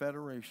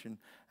confederation,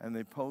 and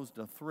they posed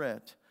a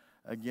threat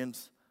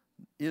against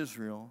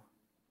Israel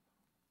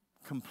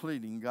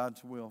completing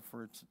God's will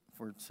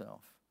for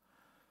itself.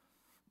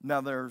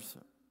 Now there's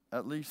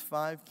at least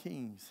 5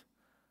 kings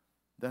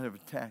that have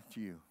attacked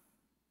you.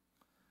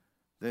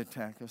 They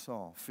attack us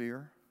all.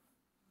 Fear,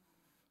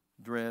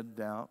 dread,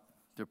 doubt,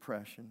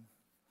 depression,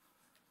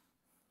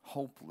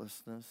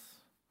 hopelessness,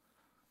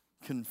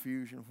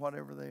 confusion,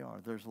 whatever they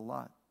are. There's a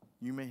lot.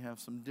 You may have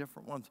some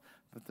different ones,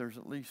 but there's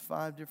at least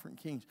 5 different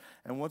kings.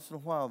 And once in a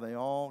while, they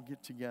all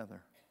get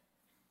together.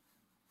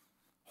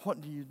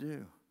 What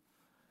do?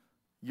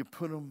 You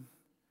put them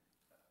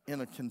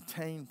in a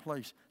contained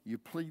place. You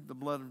plead the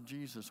blood of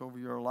Jesus over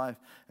your life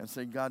and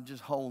say, God,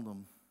 just hold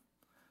them.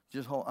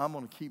 Just hold. I'm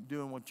going to keep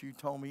doing what you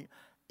told me.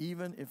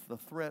 Even if the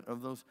threat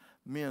of those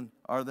men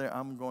are there,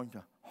 I'm going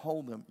to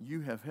hold them.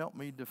 You have helped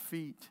me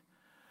defeat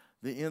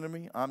the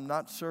enemy. I'm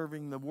not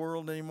serving the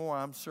world anymore.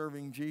 I'm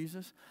serving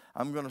Jesus.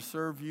 I'm going to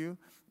serve you,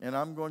 and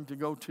I'm going to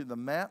go to the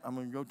mat. I'm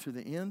going to go to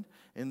the end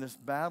in this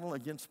battle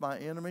against my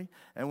enemy.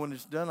 And when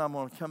it's done, I'm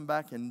going to come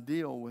back and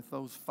deal with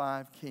those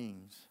 5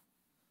 kings.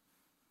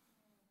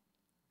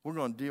 We're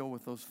going to deal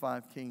with those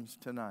 5 kings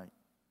tonight.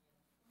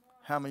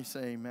 How many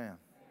say amen?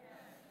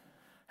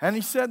 And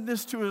he said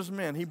this to his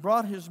men. He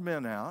brought his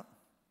men out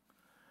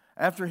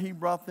after he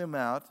brought them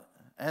out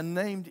and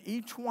named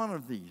each one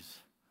of these.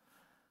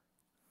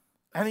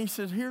 And he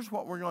said, here's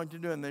what we're going to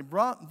do. And they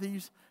brought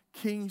these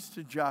kings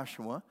to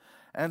Joshua,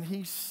 and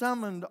he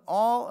summoned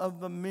all of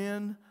the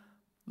men.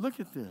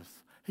 Look at this.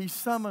 He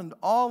summoned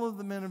all of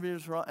the men of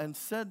Israel and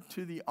said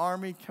to the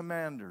army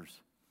commanders,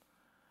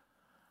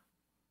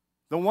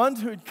 the ones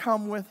who had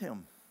come with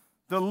him,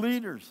 the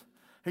leaders,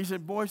 he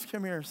said, boys,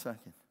 come here a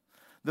second.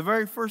 The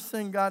very first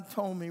thing God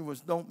told me was,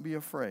 don't be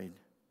afraid.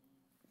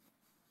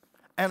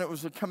 And it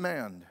was a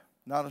command,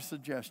 not a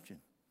suggestion.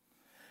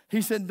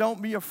 He said,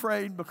 don't be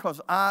afraid because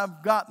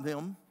I've got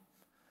them.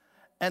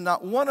 And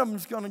not one of them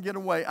is going to get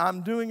away.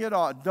 I'm doing it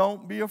all.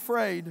 Don't be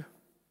afraid.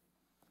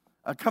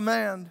 A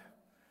command.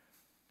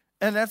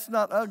 And that's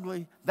not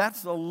ugly.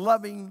 That's the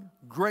loving,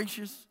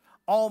 gracious,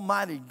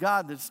 almighty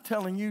God that's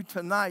telling you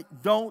tonight,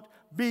 don't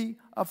be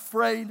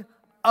afraid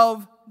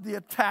of the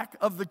attack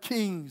of the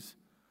kings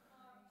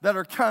that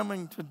are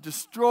coming to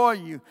destroy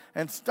you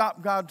and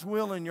stop God's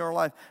will in your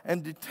life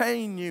and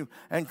detain you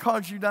and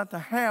cause you not to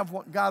have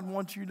what God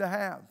wants you to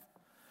have.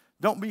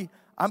 Don't be,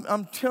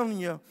 I'm telling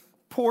you,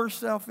 poor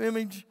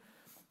self-image,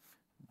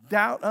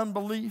 doubt,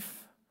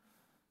 unbelief.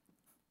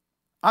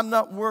 I'm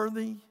not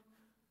worthy.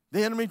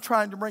 The enemy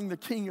trying to bring the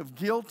king of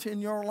guilt in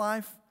your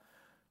life,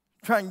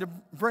 trying to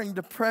bring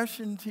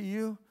depression to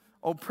you,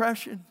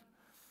 oppression,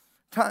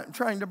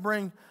 trying to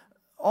bring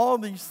all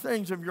these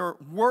things of your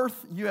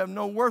worth. You have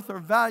no worth or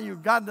value.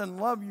 God doesn't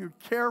love you,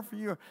 care for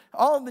you.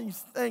 All these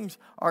things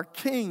are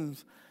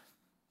kings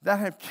that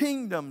have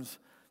kingdoms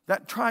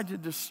that try to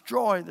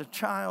destroy the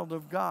child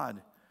of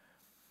God.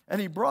 And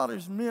he brought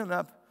his men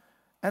up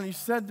and he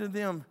said to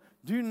them,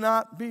 do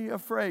not be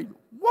afraid.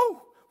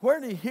 Whoa! Where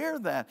did he hear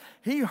that?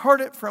 He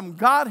heard it from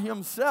God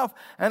himself.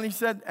 And he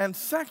said, and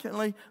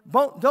secondly,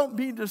 don't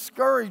be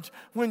discouraged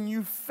when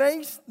you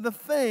face the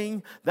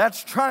thing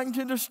that's trying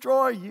to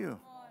destroy you.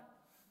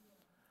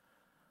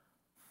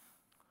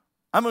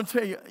 I'm going to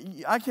tell you,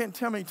 I can't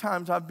tell how many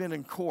times I've been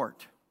in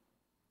court.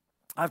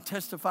 I've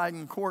testified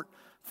in court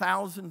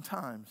 1,000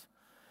 times.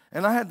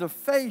 And I had to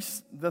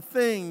face the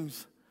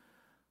things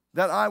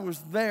that I was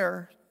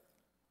there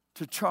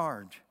to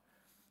charge.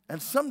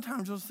 And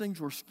sometimes those things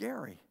were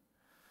scary.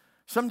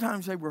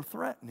 Sometimes they were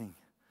threatening.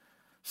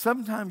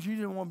 Sometimes you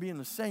didn't want to be in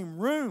the same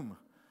room.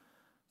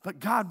 But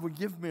God would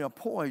give me a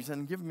poise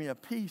and give me a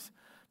peace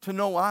to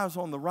know I was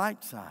on the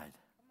right side.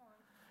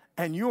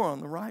 And you're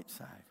on the right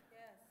side.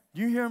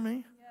 Do you hear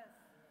me?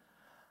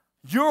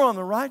 Yes. You're on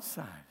the right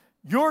side.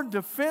 Your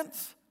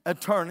defense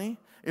attorney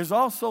is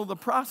also the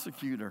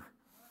prosecutor.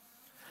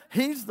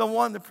 He's the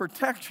one that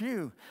protects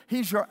you.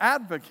 He's your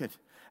advocate.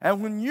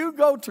 And when you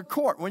go to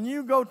court, when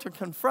you go to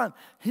confront,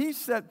 he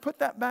said, put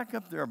that back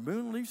up there,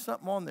 Boone. Leave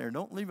something on there.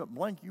 Don't leave it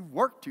blank. You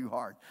worked too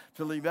hard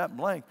to leave that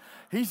blank.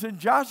 He said,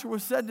 Joshua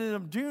said to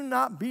them, do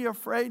not be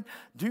afraid.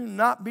 Do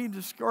not be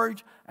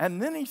discouraged.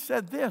 And then he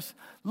said this.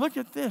 Look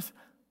at this.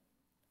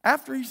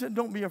 After he said,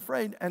 don't be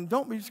afraid and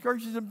don't be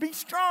discouraged, he said, be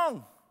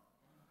strong.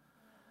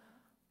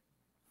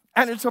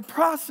 And it's a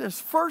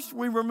process. First,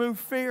 we remove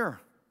fear.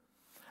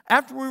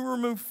 After we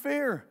remove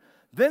fear,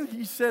 then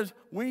he says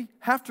we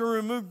have to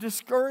remove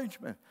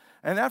discouragement.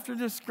 And after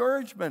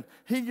discouragement,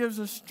 he gives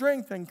us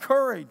strength and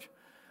courage.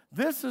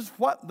 This is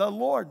what the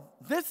Lord,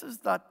 this is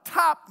the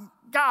top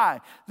guy.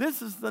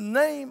 This is the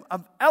name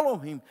of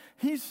Elohim.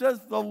 He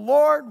says the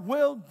Lord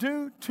will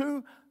do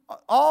to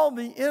all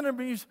the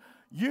enemies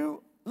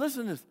you.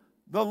 Listen to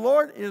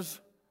this.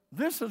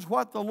 This is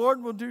what the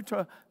Lord will do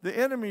to the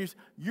enemies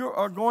you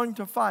are going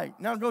to fight.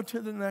 Now go to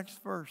the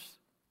next verse.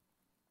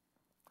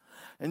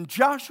 And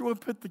Joshua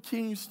put the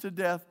kings to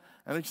death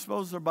and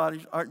exposed their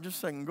bodies. All right, just a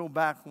second, go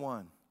back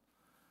one.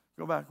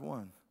 Go back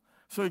one.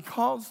 So he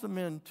calls the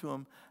men to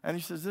him and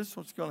he says, this is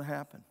what's going to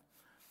happen.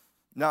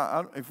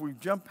 Now, if we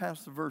jump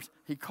past the verse,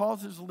 he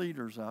calls his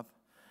leaders up,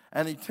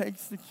 and he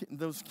takes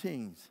those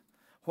kings,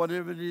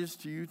 whatever it is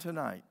to you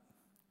tonight.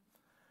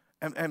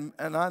 And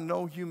I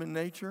know human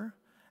nature,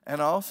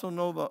 and I also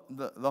know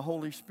the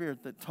Holy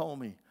Spirit that told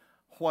me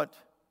what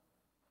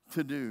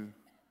to do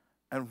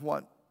and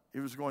what it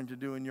was going to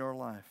do in your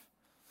life.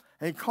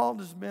 And he called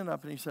his men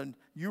up and he said,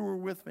 you were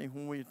with me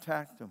when we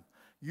attacked them.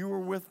 You were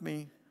with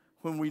me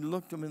when we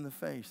looked them in the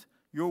face.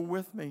 You were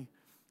with me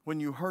when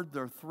you heard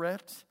their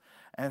threats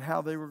and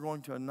how they were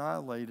going to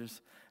annihilate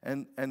us.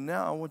 And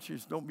now I want you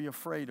to don't be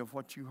afraid of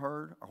what you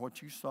heard or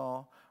what you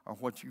saw or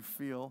what you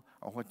feel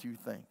or what you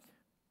think.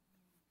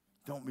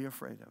 Don't be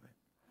afraid of it.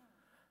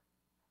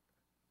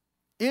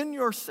 In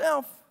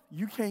yourself,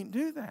 you can't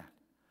do that.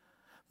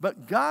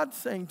 But God's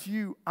saying to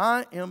you,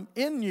 I am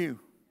in you.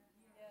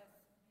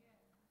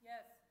 Yes.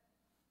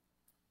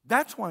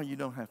 That's why you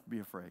don't have to be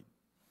afraid.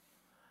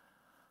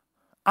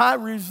 I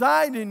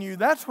reside in you.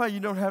 That's why you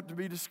don't have to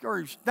be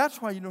discouraged.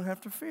 That's why you don't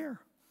have to fear.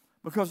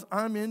 Because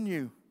I'm in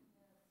you.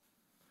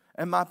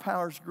 And my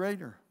power's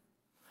greater.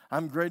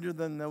 I'm greater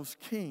than those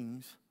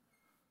kings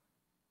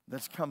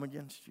that's come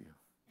against you.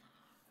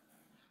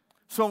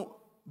 So,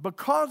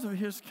 because of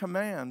his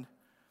command,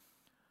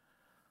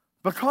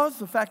 because of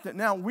the fact that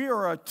now we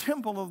are a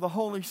temple of the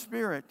Holy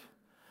Spirit,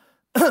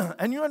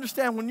 and you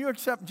understand when you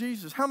accept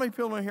Jesus, how many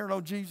people in here know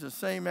Jesus?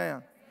 Say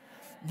amen.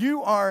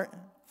 You are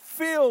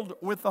filled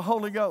with the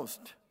Holy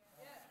Ghost.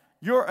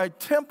 You're a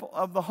temple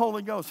of the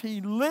Holy Ghost.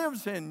 He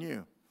lives in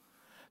you.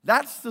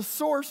 That's the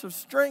source of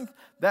strength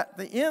that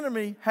the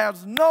enemy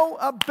has no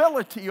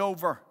ability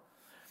over.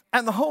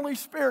 And the Holy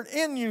Spirit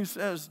in you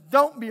says,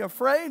 don't be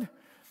afraid.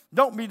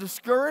 Don't be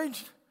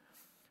discouraged.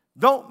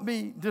 Don't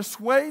be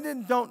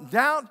dissuaded. Don't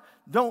doubt.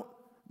 Don't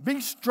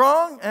be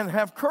strong and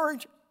have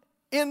courage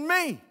in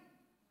me.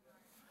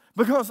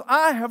 Because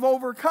I have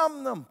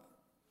overcome them.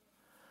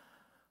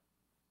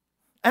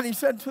 And he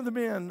said to the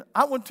men,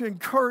 I want to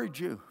encourage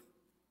you.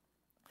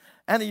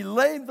 And he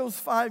laid those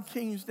 5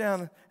 kings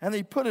down and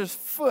he put his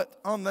foot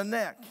on the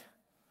neck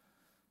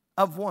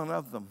of one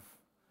of them.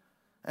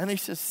 And he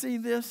says, see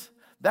this?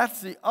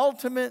 That's the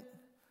ultimate,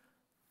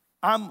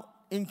 I'm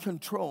in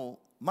control.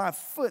 My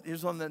foot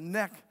is on the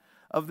neck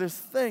of this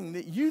thing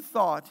that you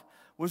thought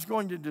was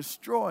going to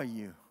destroy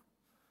you.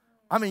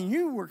 I mean,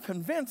 you were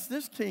convinced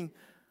this king,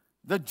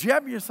 the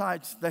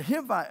Jebusites, the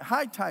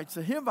Hittites,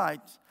 the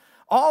Hivites,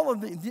 all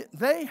of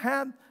they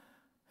had,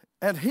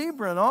 at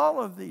Hebron,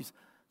 all of these,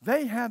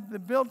 they had the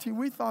ability,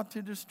 we thought,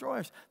 to destroy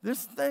us.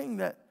 This thing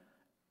that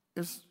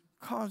is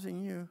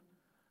causing you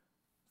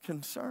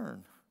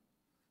concern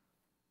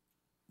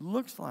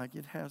looks like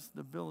it has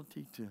the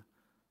ability to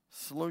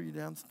slow you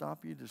down,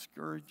 stop you,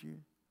 discourage you,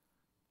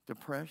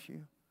 depress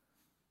you.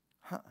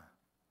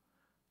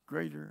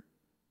 Greater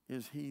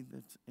is he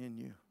that's in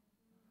you.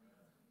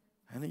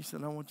 And he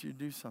said, I want you to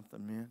do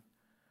something, men.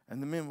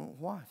 And the men went,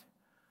 what?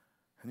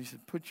 And he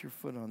said, put your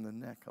foot on the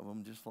neck of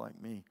them just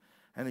like me.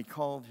 And he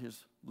called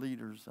his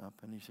leaders up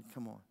and he said,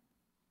 come on,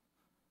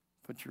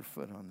 put your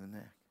foot on the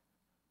neck.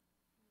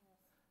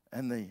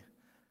 And they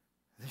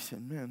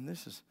said, man,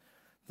 this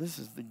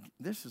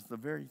is the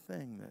very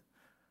thing that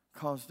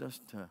caused us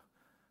to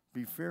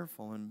be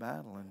fearful in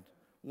battle and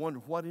wonder,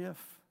 what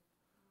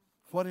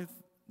if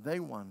they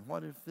won?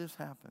 What if this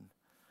happened?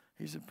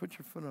 He said, put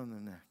your foot on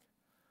the neck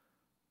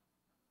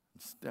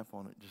and step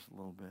on it just a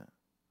little bit.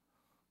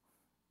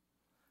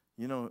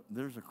 You know,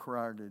 there's a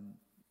carotid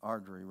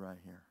artery right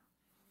here.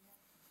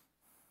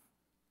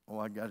 Oh,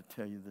 I got to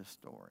tell you this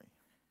story.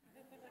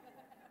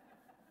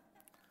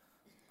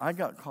 I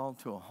got called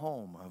to a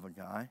home of a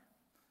guy.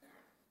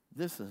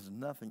 This is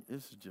nothing.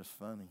 This is just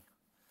funny.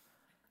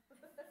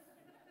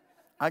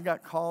 I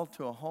got called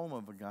to a home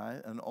of a guy,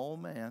 an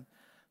old man,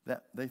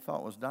 that they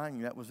thought was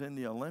dying. That was in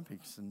the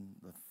Olympics in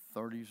the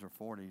 30s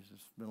or 40s.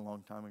 It's been a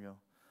long time ago.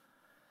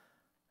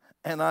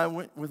 And I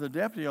went with a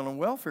deputy on a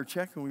welfare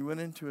check, and we went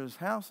into his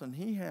house, and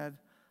he had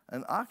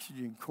an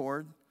oxygen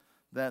cord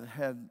that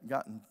had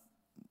gotten,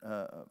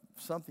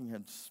 something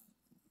had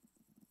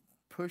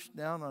pushed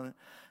down on it,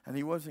 and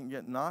he wasn't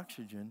getting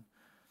oxygen,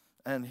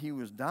 and he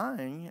was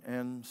dying.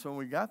 And so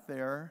we got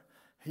there.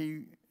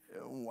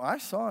 I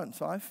saw it, and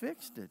so I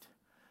fixed it.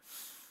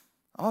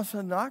 All of a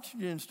sudden, the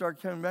oxygen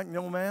started coming back. The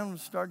old man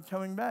started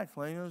coming back,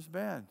 laying in his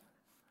bed.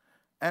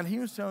 And he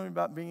was telling me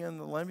about being in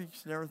the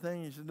Olympics and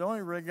everything. He said, the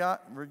only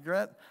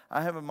regret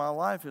I have in my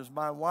life is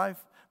my wife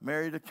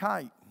married a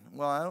kite.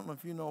 Well, I don't know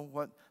if you know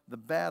what the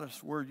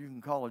baddest word you can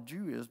call a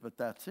Jew is, but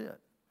that's it.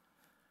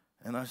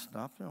 And I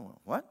stopped and I went,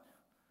 what?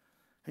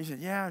 He said,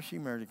 yeah, she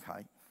married a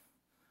kite.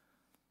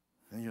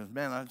 And he goes,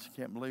 man, I just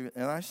can't believe it.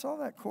 And I saw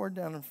that cord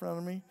down in front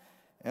of me,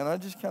 and I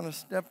just kind of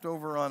stepped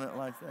over on it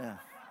like that.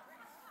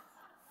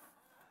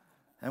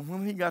 And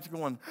when he got to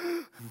going,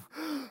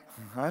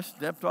 I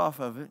stepped off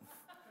of it.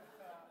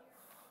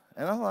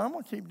 And I thought, I'm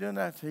going to keep doing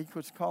that until he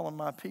quits calling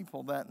my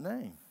people that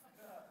name.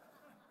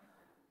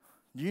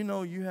 Do you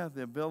know you have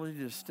the ability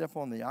to step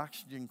on the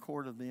oxygen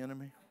cord of the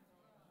enemy?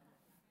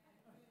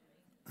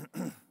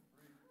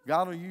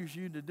 God will use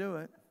you to do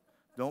it.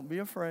 Don't be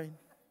afraid.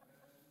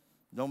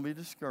 Don't be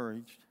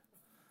discouraged.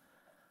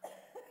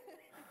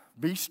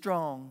 Be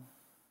strong.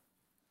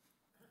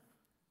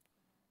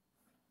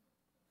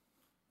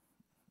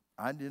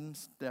 I didn't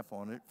step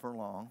on it for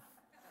long.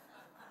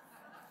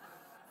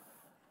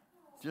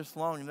 Just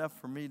long enough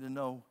for me to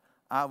know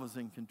I was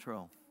in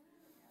control.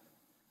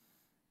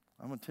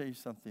 I'm going to tell you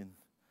something.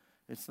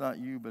 It's not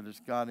you, but it's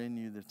God in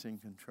you that's in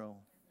control.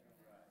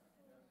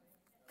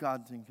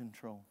 God's in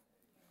control.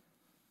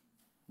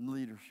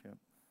 Leadership.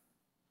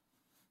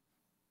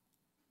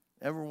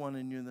 Everyone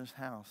in you in this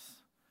house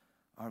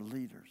are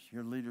leaders.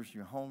 You're leaders in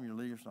your home. You're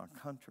leaders in our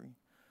country.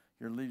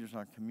 You're leaders in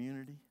our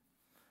community.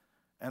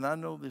 And I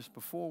know this,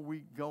 before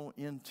we go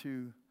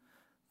into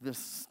this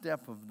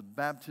step of the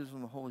baptism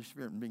of the Holy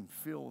Spirit and being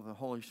filled with the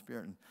Holy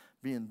Spirit and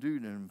being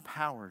endued and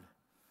empowered,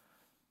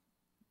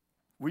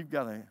 we've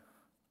got to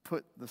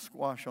put the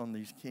squash on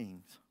these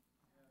kings.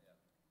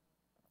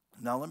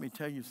 Now let me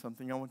tell you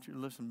something. I want you to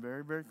listen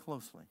very, very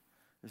closely.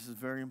 This is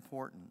very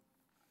important.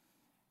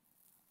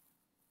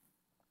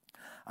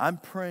 I'm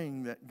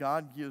praying that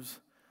God gives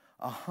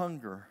a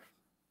hunger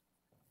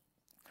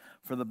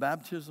for the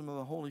baptism of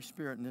the Holy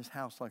Spirit in this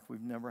house like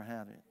we've never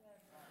had it.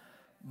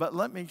 But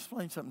let me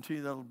explain something to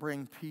you that will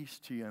bring peace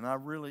to you,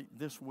 and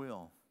this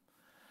will.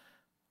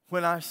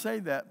 When I say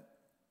that,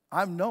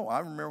 I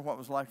remember what it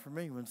was like for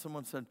me when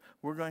someone said,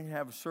 we're going to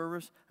have a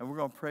service and we're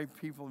going to pray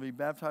people to be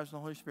baptized in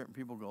the Holy Spirit, and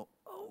people go,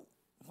 oh,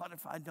 what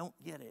if I don't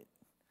get it?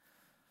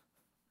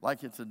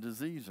 Like it's a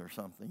disease or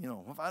something.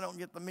 If I don't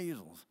get the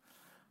measles,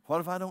 what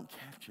if I don't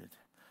catch it?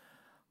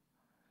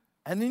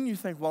 And then you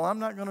think, well, I'm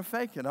not going to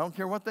fake it. I don't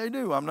care what they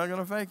do. I'm not going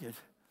to fake it.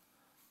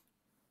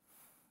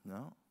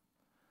 No.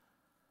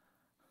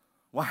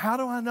 Well, how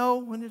do I know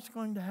when it's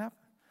going to happen?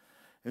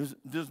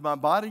 Does my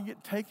body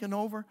get taken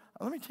over?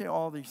 Let me tell you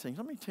all these things.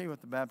 Let me tell you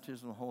what the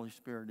baptism of the Holy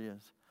Spirit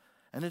is.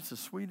 And it's the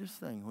sweetest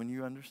thing when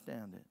you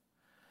understand it.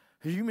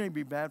 Because you may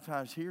be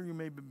baptized here, you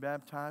may be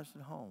baptized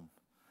at home.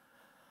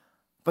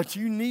 But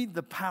you need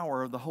the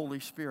power of the Holy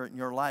Spirit in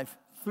your life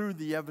through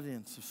the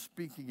evidence of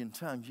speaking in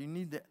tongues. You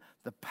need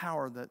the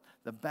power that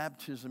the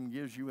baptism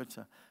gives you. It's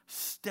a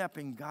step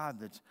in God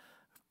that's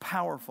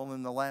powerful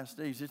in the last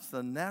days. It's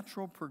the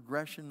natural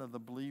progression of the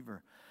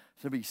believer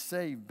to be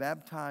saved,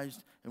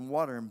 baptized in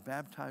water, and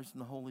baptized in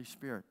the Holy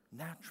Spirit.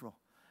 Natural.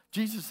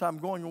 Jesus said, I'm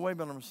going away,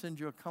 but I'm going to send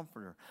you a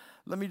comforter.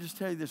 Let me just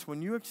tell you this.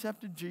 When you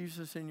accepted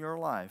Jesus in your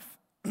life,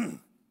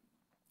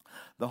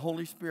 the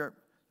Holy Spirit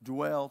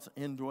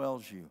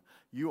indwells you.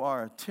 You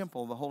are a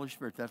temple of the Holy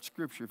Spirit. That's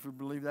Scripture. If you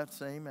believe that,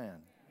 say amen.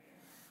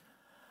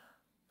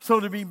 So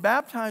to be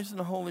baptized in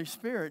the Holy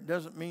Spirit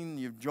doesn't mean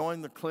you've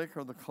joined the clique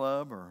or the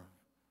club, or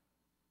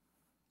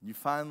you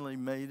finally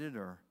made it,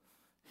 or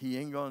he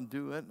ain't going to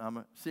do it.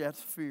 See, that's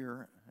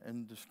fear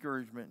and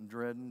discouragement and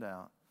dread and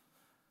doubt.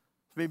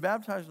 To be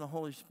baptized in the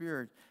Holy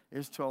Spirit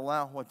is to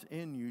allow what's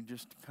in you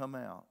just to come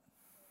out.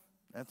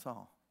 That's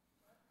all.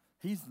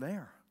 He's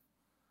there.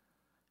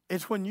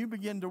 It's when you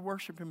begin to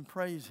worship and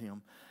praise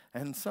him,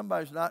 and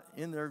somebody's not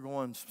in there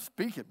going,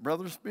 speak it,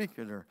 brother, speak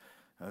it, or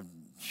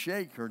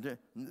shake,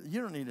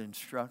 you don't need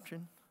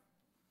instruction.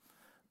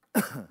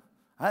 I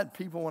had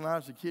people when I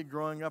was a kid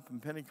growing up in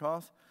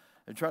Pentecost,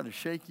 they tried to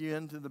shake you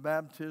into the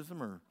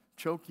baptism or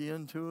choke you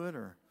into it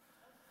or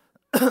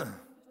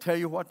tell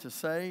you what to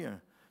say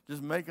or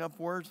just make up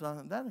words. I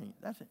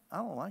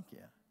don't like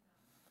that.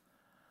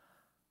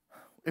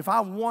 If I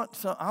want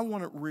something, I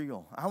want it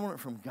real. I want it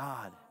from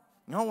God.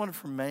 I don't want it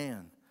from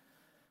man.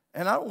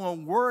 And I don't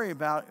want to worry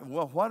about,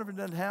 well, what if it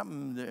doesn't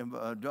happen?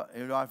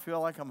 Do I feel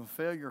like I'm a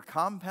failure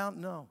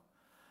compound? No.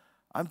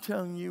 I'm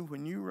telling you,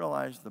 when you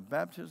realize the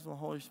baptism of the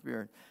Holy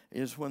Spirit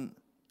is when,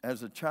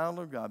 as a child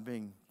of God,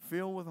 being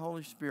filled with the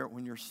Holy Spirit,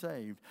 when you're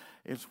saved,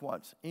 it's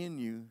what's in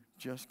you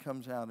just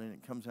comes out, and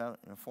it comes out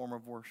in a form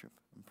of worship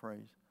and praise.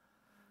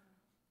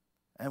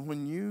 And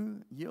when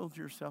you yield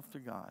yourself to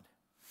God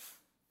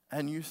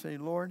and you say,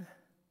 Lord,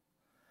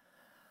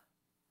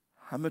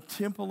 I'm a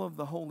temple of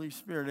the Holy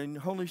Spirit, and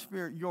Holy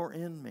Spirit, you're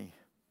in me.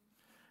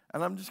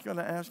 And I'm just going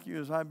to ask you,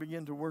 as I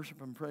begin to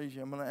worship and praise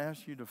you, I'm going to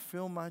ask you to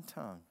fill my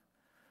tongue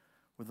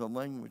with a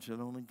language that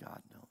only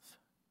God knows.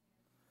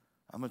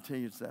 I'm going to tell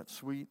you, it's that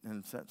sweet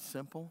and it's that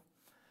simple,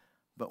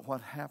 but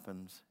what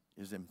happens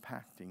is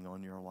impacting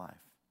on your life.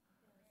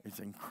 It's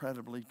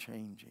incredibly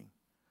changing.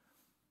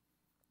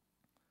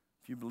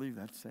 If you believe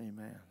that, say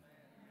amen.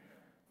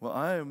 Well,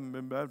 I haven't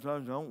been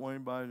baptized. I don't want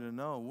anybody to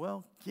know.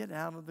 Well, get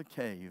out of the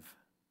cave.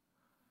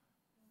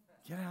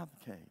 Get out of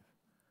the cave.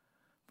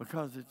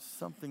 Because it's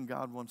something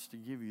God wants to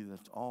give you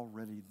that's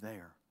already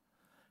there.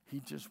 He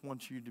just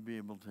wants you to be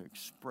able to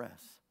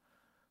express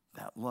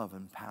that love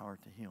and power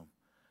to him.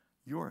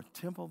 You're a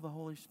temple of the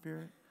Holy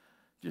Spirit.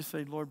 Just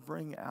say, Lord,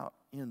 bring out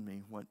in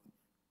me what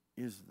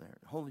is there.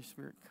 Holy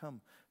Spirit,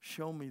 come.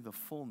 Show me the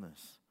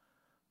fullness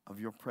of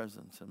your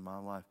presence in my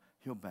life.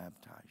 He'll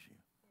baptize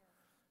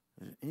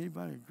you. Does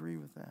anybody agree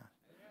with that?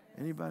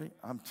 Anybody?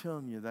 I'm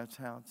telling you, that's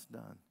how it's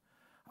done.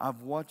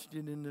 I've watched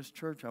it in this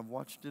church. I've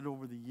watched it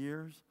over the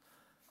years.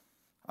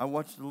 I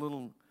watched a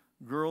little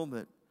girl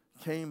that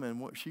came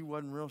and she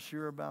wasn't real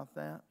sure about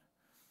that.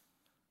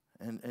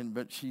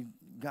 But she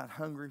got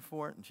hungry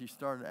for it, and she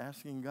started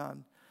asking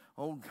God,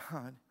 oh,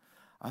 God,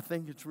 I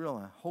think it's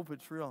real. I hope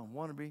it's real. I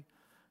want to be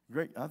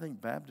great. I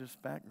think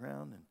Baptist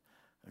background and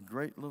a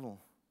great little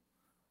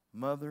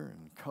mother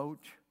and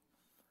coach.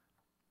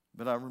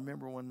 But I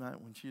remember one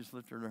night when she just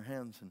lifted her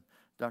hands and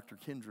Dr.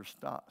 Kendra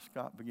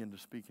Scott began to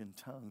speak in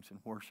tongues and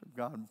worship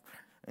God.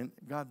 And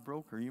God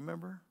broke her. You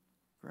remember,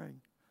 Greg?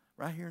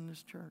 Right here in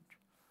this church.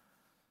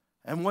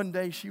 And one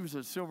day she was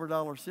at Silver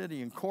Dollar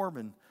City and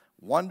Corbin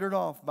wandered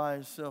off by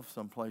himself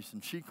someplace.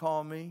 And she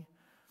called me,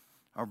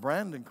 or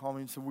Brandon called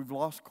me and said, we've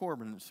lost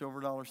Corbin at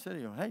Silver Dollar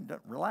City. Hey,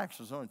 relax,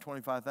 there's only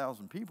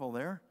 25,000 people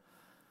there.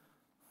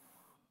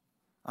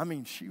 I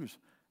mean, she was,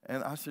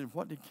 and I said,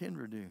 what did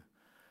Kendra do?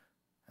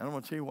 And I'm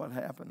going to tell you what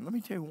happened. Let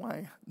me tell you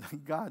why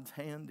God's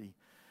handy.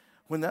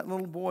 When that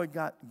little boy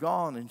got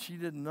gone and she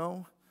didn't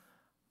know,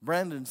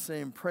 Brandon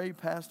saying, pray,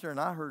 Pastor. And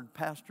I heard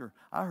Pastor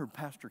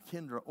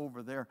Kendra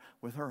over there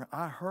with her.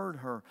 I heard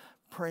her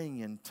praying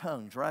in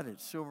tongues right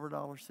at Silver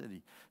Dollar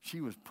City.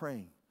 She was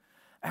praying,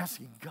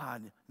 asking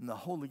God in the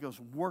Holy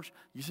Ghost. Worship.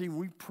 You see,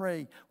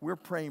 we're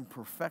praying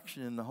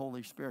perfection in the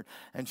Holy Spirit.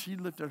 And she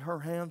lifted her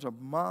hands, a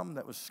mom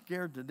that was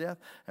scared to death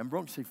and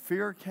broke. See,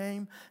 fear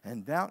came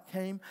and doubt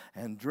came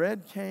and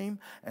dread came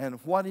and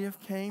what if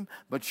came.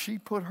 But she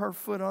put her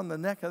foot on the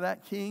neck of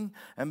that king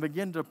and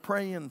began to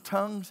pray in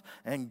tongues.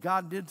 And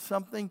God did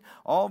something.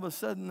 All of a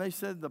sudden, they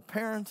said the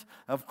parents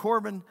of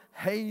Corbin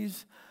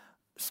Hayes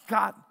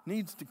Scott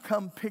needs to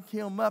come pick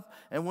him up.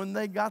 And when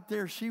they got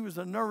there, she was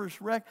a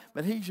nervous wreck.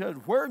 But he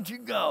said, where'd you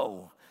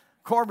go?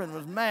 Corbin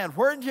was mad.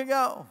 Where'd you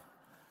go?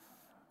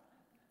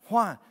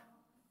 Why?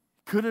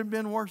 Could it have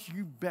been worse?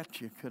 You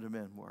bet you could have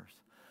been worse.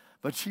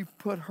 But she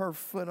put her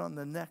foot on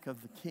the neck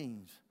of the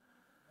kings.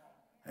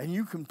 And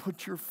you can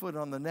put your foot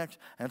on the neck.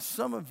 And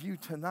some of you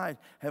tonight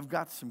have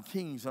got some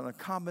kings and a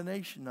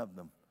combination of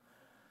them.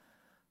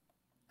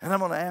 And I'm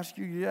going to ask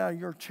you to get out of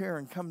your chair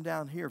and come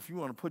down here if you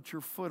want to put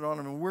your foot on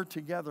them. And we're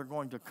together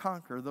going to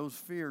conquer those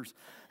fears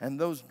and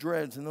those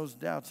dreads and those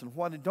doubts and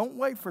what. Don't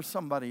wait for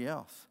somebody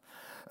else.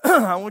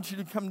 I want you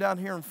to come down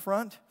here in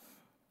front.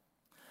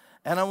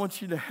 And I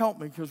want you to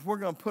help me because we're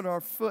going to put our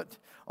foot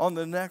on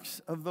the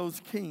necks of those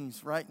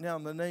kings right now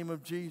in the name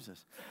of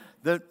Jesus.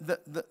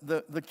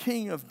 The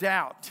king of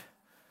doubt,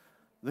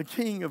 the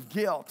king of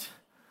guilt,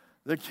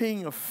 the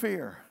king of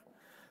fear,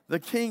 the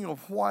king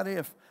of what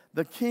if,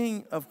 the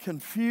king of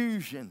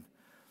confusion,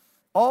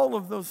 all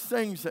of those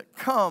things that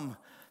come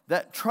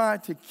that try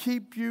to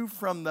keep you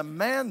from the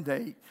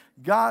mandate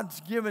God's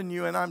given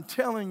you. And I'm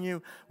telling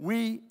you,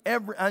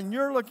 and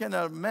you're looking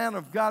at a man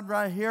of God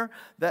right here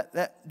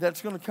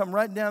that's going to come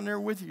right down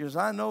there with you, because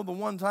I know the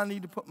ones I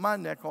need to put my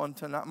neck on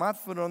tonight, my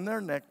foot on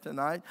their neck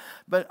tonight.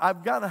 But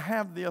I've got to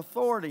have the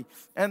authority,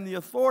 and the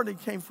authority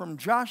came from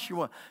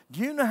Joshua. Do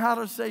you know how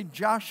to say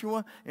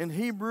Joshua in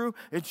Hebrew?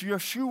 It's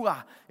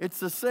Yeshua. It's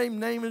the same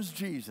name as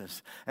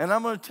Jesus. And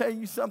I'm going to tell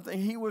you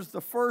something. He was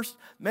the first,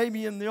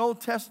 maybe in the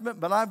Old Testament,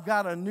 but I've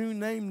got a new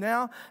name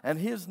now, and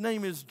his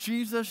name is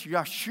Jesus,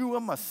 Yeshua,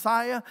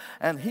 Messiah,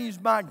 and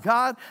he's my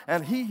God,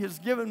 and he has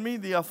given me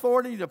the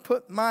authority to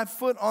put my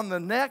foot on the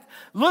neck.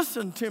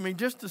 Listen to me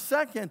just a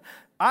second.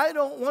 I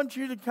don't want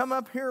you to come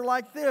up here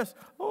like this.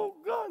 Oh,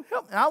 God,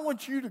 help me. I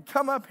want you to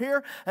come up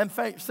here and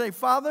say,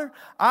 Father,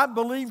 I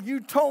believe you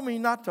told me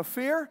not to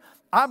fear.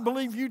 I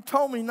believe you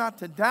told me not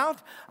to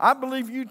doubt. I believe you